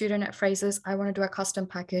 previous student at Phrases, I want to do a custom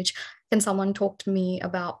package. Can someone talk to me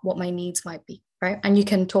about what my needs might be, right? And you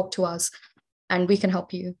can talk to us and we can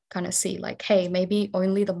help you kind of see like, hey, maybe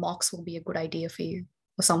only the mocks will be a good idea for you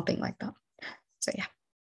or something like that. So yeah.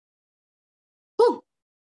 Cool.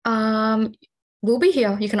 We'll be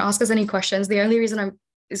here. You can ask us any questions. The only reason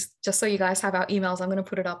is just so you guys have our emails. I'm going to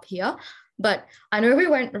put it up here. But I know we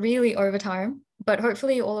went really over time, but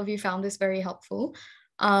hopefully all of you found this very helpful.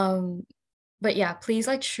 But yeah, please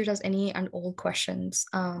like shoot us any and all questions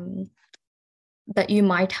that you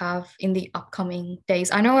might have in the upcoming days.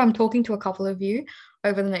 I know I'm talking to a couple of you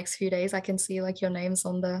over the next few days. I can see like your names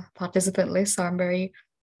on the participant list, so I'm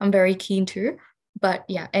very keen to. But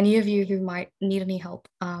yeah, any of you who might need any help,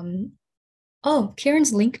 oh,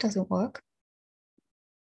 Kieran's link doesn't work.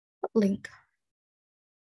 What link?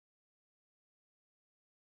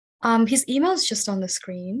 His email is just on the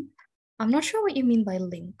screen. I'm not sure what you mean by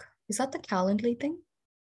link. Is that the Calendly thing?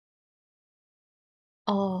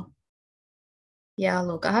 Oh, yeah,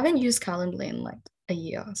 look, I haven't used Calendly in like a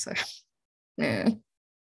year, so yeah.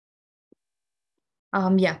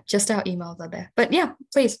 Yeah, just our emails are there. But yeah,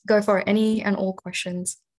 please go for it. Any and all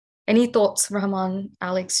questions. Any thoughts, Rahman,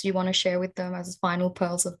 Alex, you want to share with them as final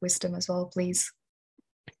pearls of wisdom as well, please?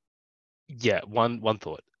 Yeah, one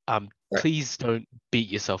thought. Please don't beat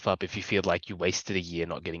yourself up if you feel like you wasted a year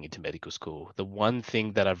not getting into medical school. The one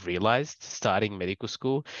thing that I've realized starting medical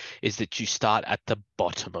school is that you start at the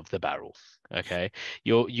bottom of the barrel. Okay,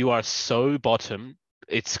 you are so bottom.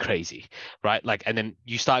 It's crazy, right? Like, and then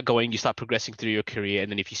you start progressing through your career.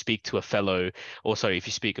 And then if you speak to a fellow, or sorry, if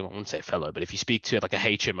you speak, I won't say fellow, but if you speak to like a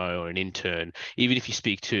HMO or an intern, even if you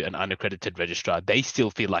speak to an unaccredited registrar, they still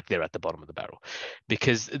feel like they're at the bottom of the barrel,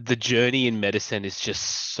 because the journey in medicine is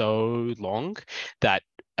just so long that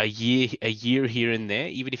a year here and there,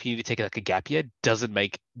 even if you need to take like a gap year, doesn't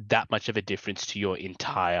make that much of a difference to your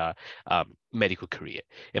entire medical career.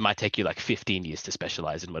 It might take you like 15 years to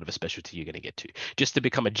specialize in whatever specialty you're going to get to. Just to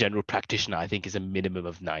become a general practitioner, I think, is a minimum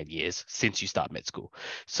of 9 years since you start med school.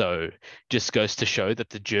 So just goes to show that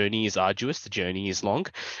the journey is arduous, the journey is long.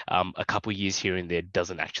 A couple years here and there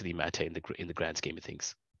doesn't actually matter in the grand scheme of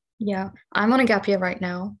things. Yeah, I'm on a gap year right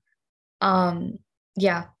now.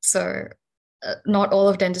 Yeah, so not all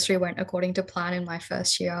of dentistry went according to plan in my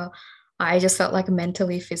first year. I just felt like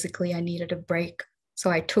mentally, physically, I needed a break.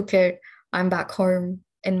 So I took it. I'm back home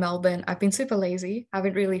in Melbourne. I've been super lazy. I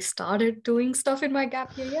haven't really started doing stuff in my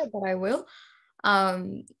gap year yet, but I will.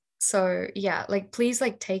 So yeah, like please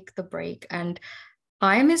like take the break. And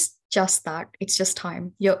time is just that. It's just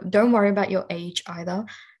time. Don't worry about your age either.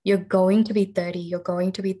 You're going to be 30, you're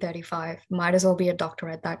going to be 35. Might as well be a doctor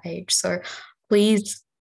at that age. So please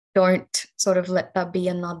don't sort of let that be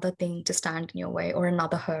another thing to stand in your way or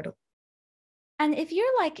another hurdle. And if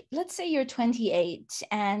you're like, let's say you're 28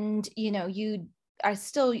 and you are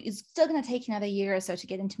still, it's still going to take another year or so to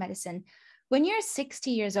get into medicine. When you're 60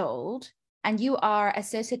 years old and you are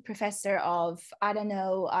associate professor of, I don't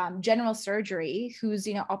know, general surgery, who's,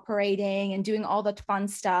 operating and doing all the fun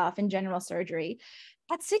stuff in general surgery,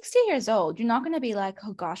 at 60 years old, you're not going to be like,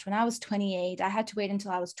 oh gosh, when I was 28, I had to wait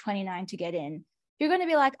until I was 29 to get in. You're going to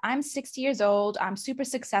be like, I'm 60 years old. I'm super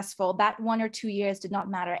successful. That 1 or 2 years did not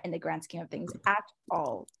matter in the grand scheme of things at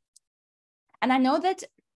all. And I know that,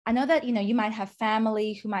 you might have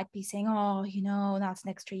family who might be saying, oh, that's an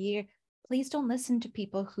extra year. Please don't listen to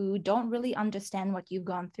people who don't really understand what you've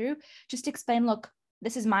gone through. Just explain, look,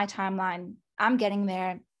 this is my timeline. I'm getting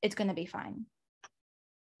there. It's going to be fine.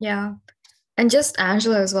 Yeah. And just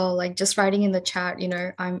Angela as well, like just writing in the chat,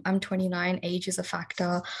 I'm 29, age is a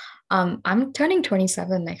factor. I'm turning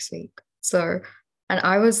 27 next week. So, and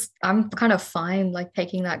I'm kind of fine like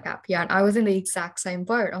taking that gap year. And I was in the exact same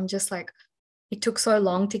boat. I'm just like, it took so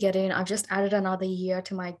long to get in. I've just added another year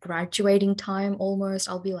to my graduating time almost.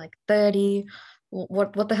 I'll be like 30.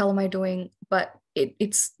 What the hell am I doing? But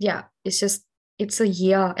it's a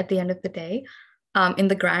year at the end of the day. In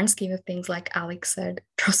the grand scheme of things, like Alex said,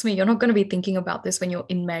 trust me, you're not going to be thinking about this when you're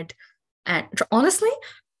in med. And honestly,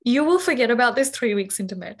 you will forget about this 3 weeks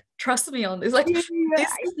into med. Trust me on this. Like, this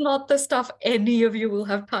is not the stuff any of you will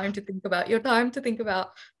have time to think about. Your time to think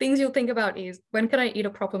about, things you'll think about is, when can I eat a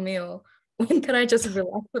proper meal? When can I just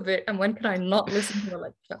relax a bit? And when can I not listen to a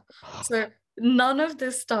lecture? So none of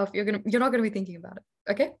this stuff, you're not going to be thinking about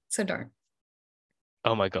it. Okay? So don't.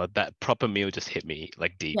 Oh my God, that proper meal just hit me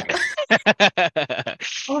like deep. Yeah.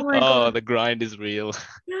 Oh my God. The grind is real.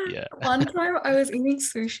 Yeah. One time I was eating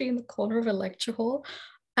sushi in the corner of a lecture hall,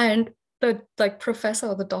 and the professor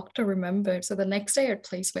or the doctor remembered. So the next day at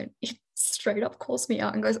placement, he straight up calls me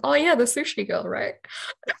out and goes, "Oh yeah, the sushi girl, right?"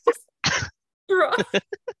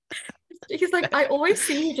 He's like, "I always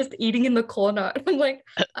see you just eating in the corner." And I'm like,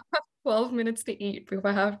 "I have 12 minutes to eat before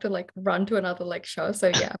I have to like run to another lecture." So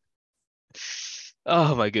yeah.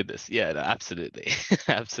 Oh my goodness. Yeah, no, absolutely.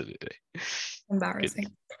 Absolutely. Embarrassing.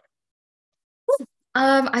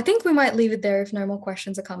 I think we might leave it there if no more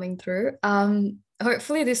questions are coming through.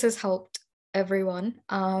 Hopefully this has helped everyone.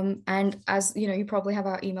 And as you probably have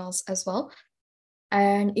our emails as well.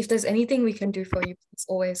 And if there's anything we can do for you, please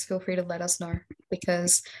always feel free to let us know,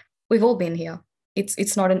 because we've all been here.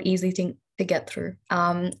 It's not an easy thing to get through.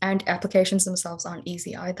 And applications themselves aren't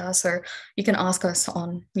easy either. So you can ask us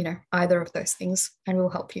on, either of those things and we'll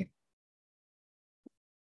help you.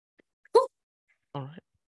 Cool. All right.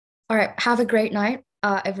 All right. Have a great night,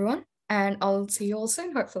 everyone. And I'll see you all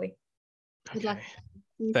soon, hopefully. Good luck.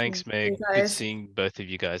 Thanks, Meg. Good seeing both of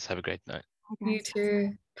you guys. Have a great night. You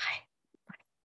too. Bye.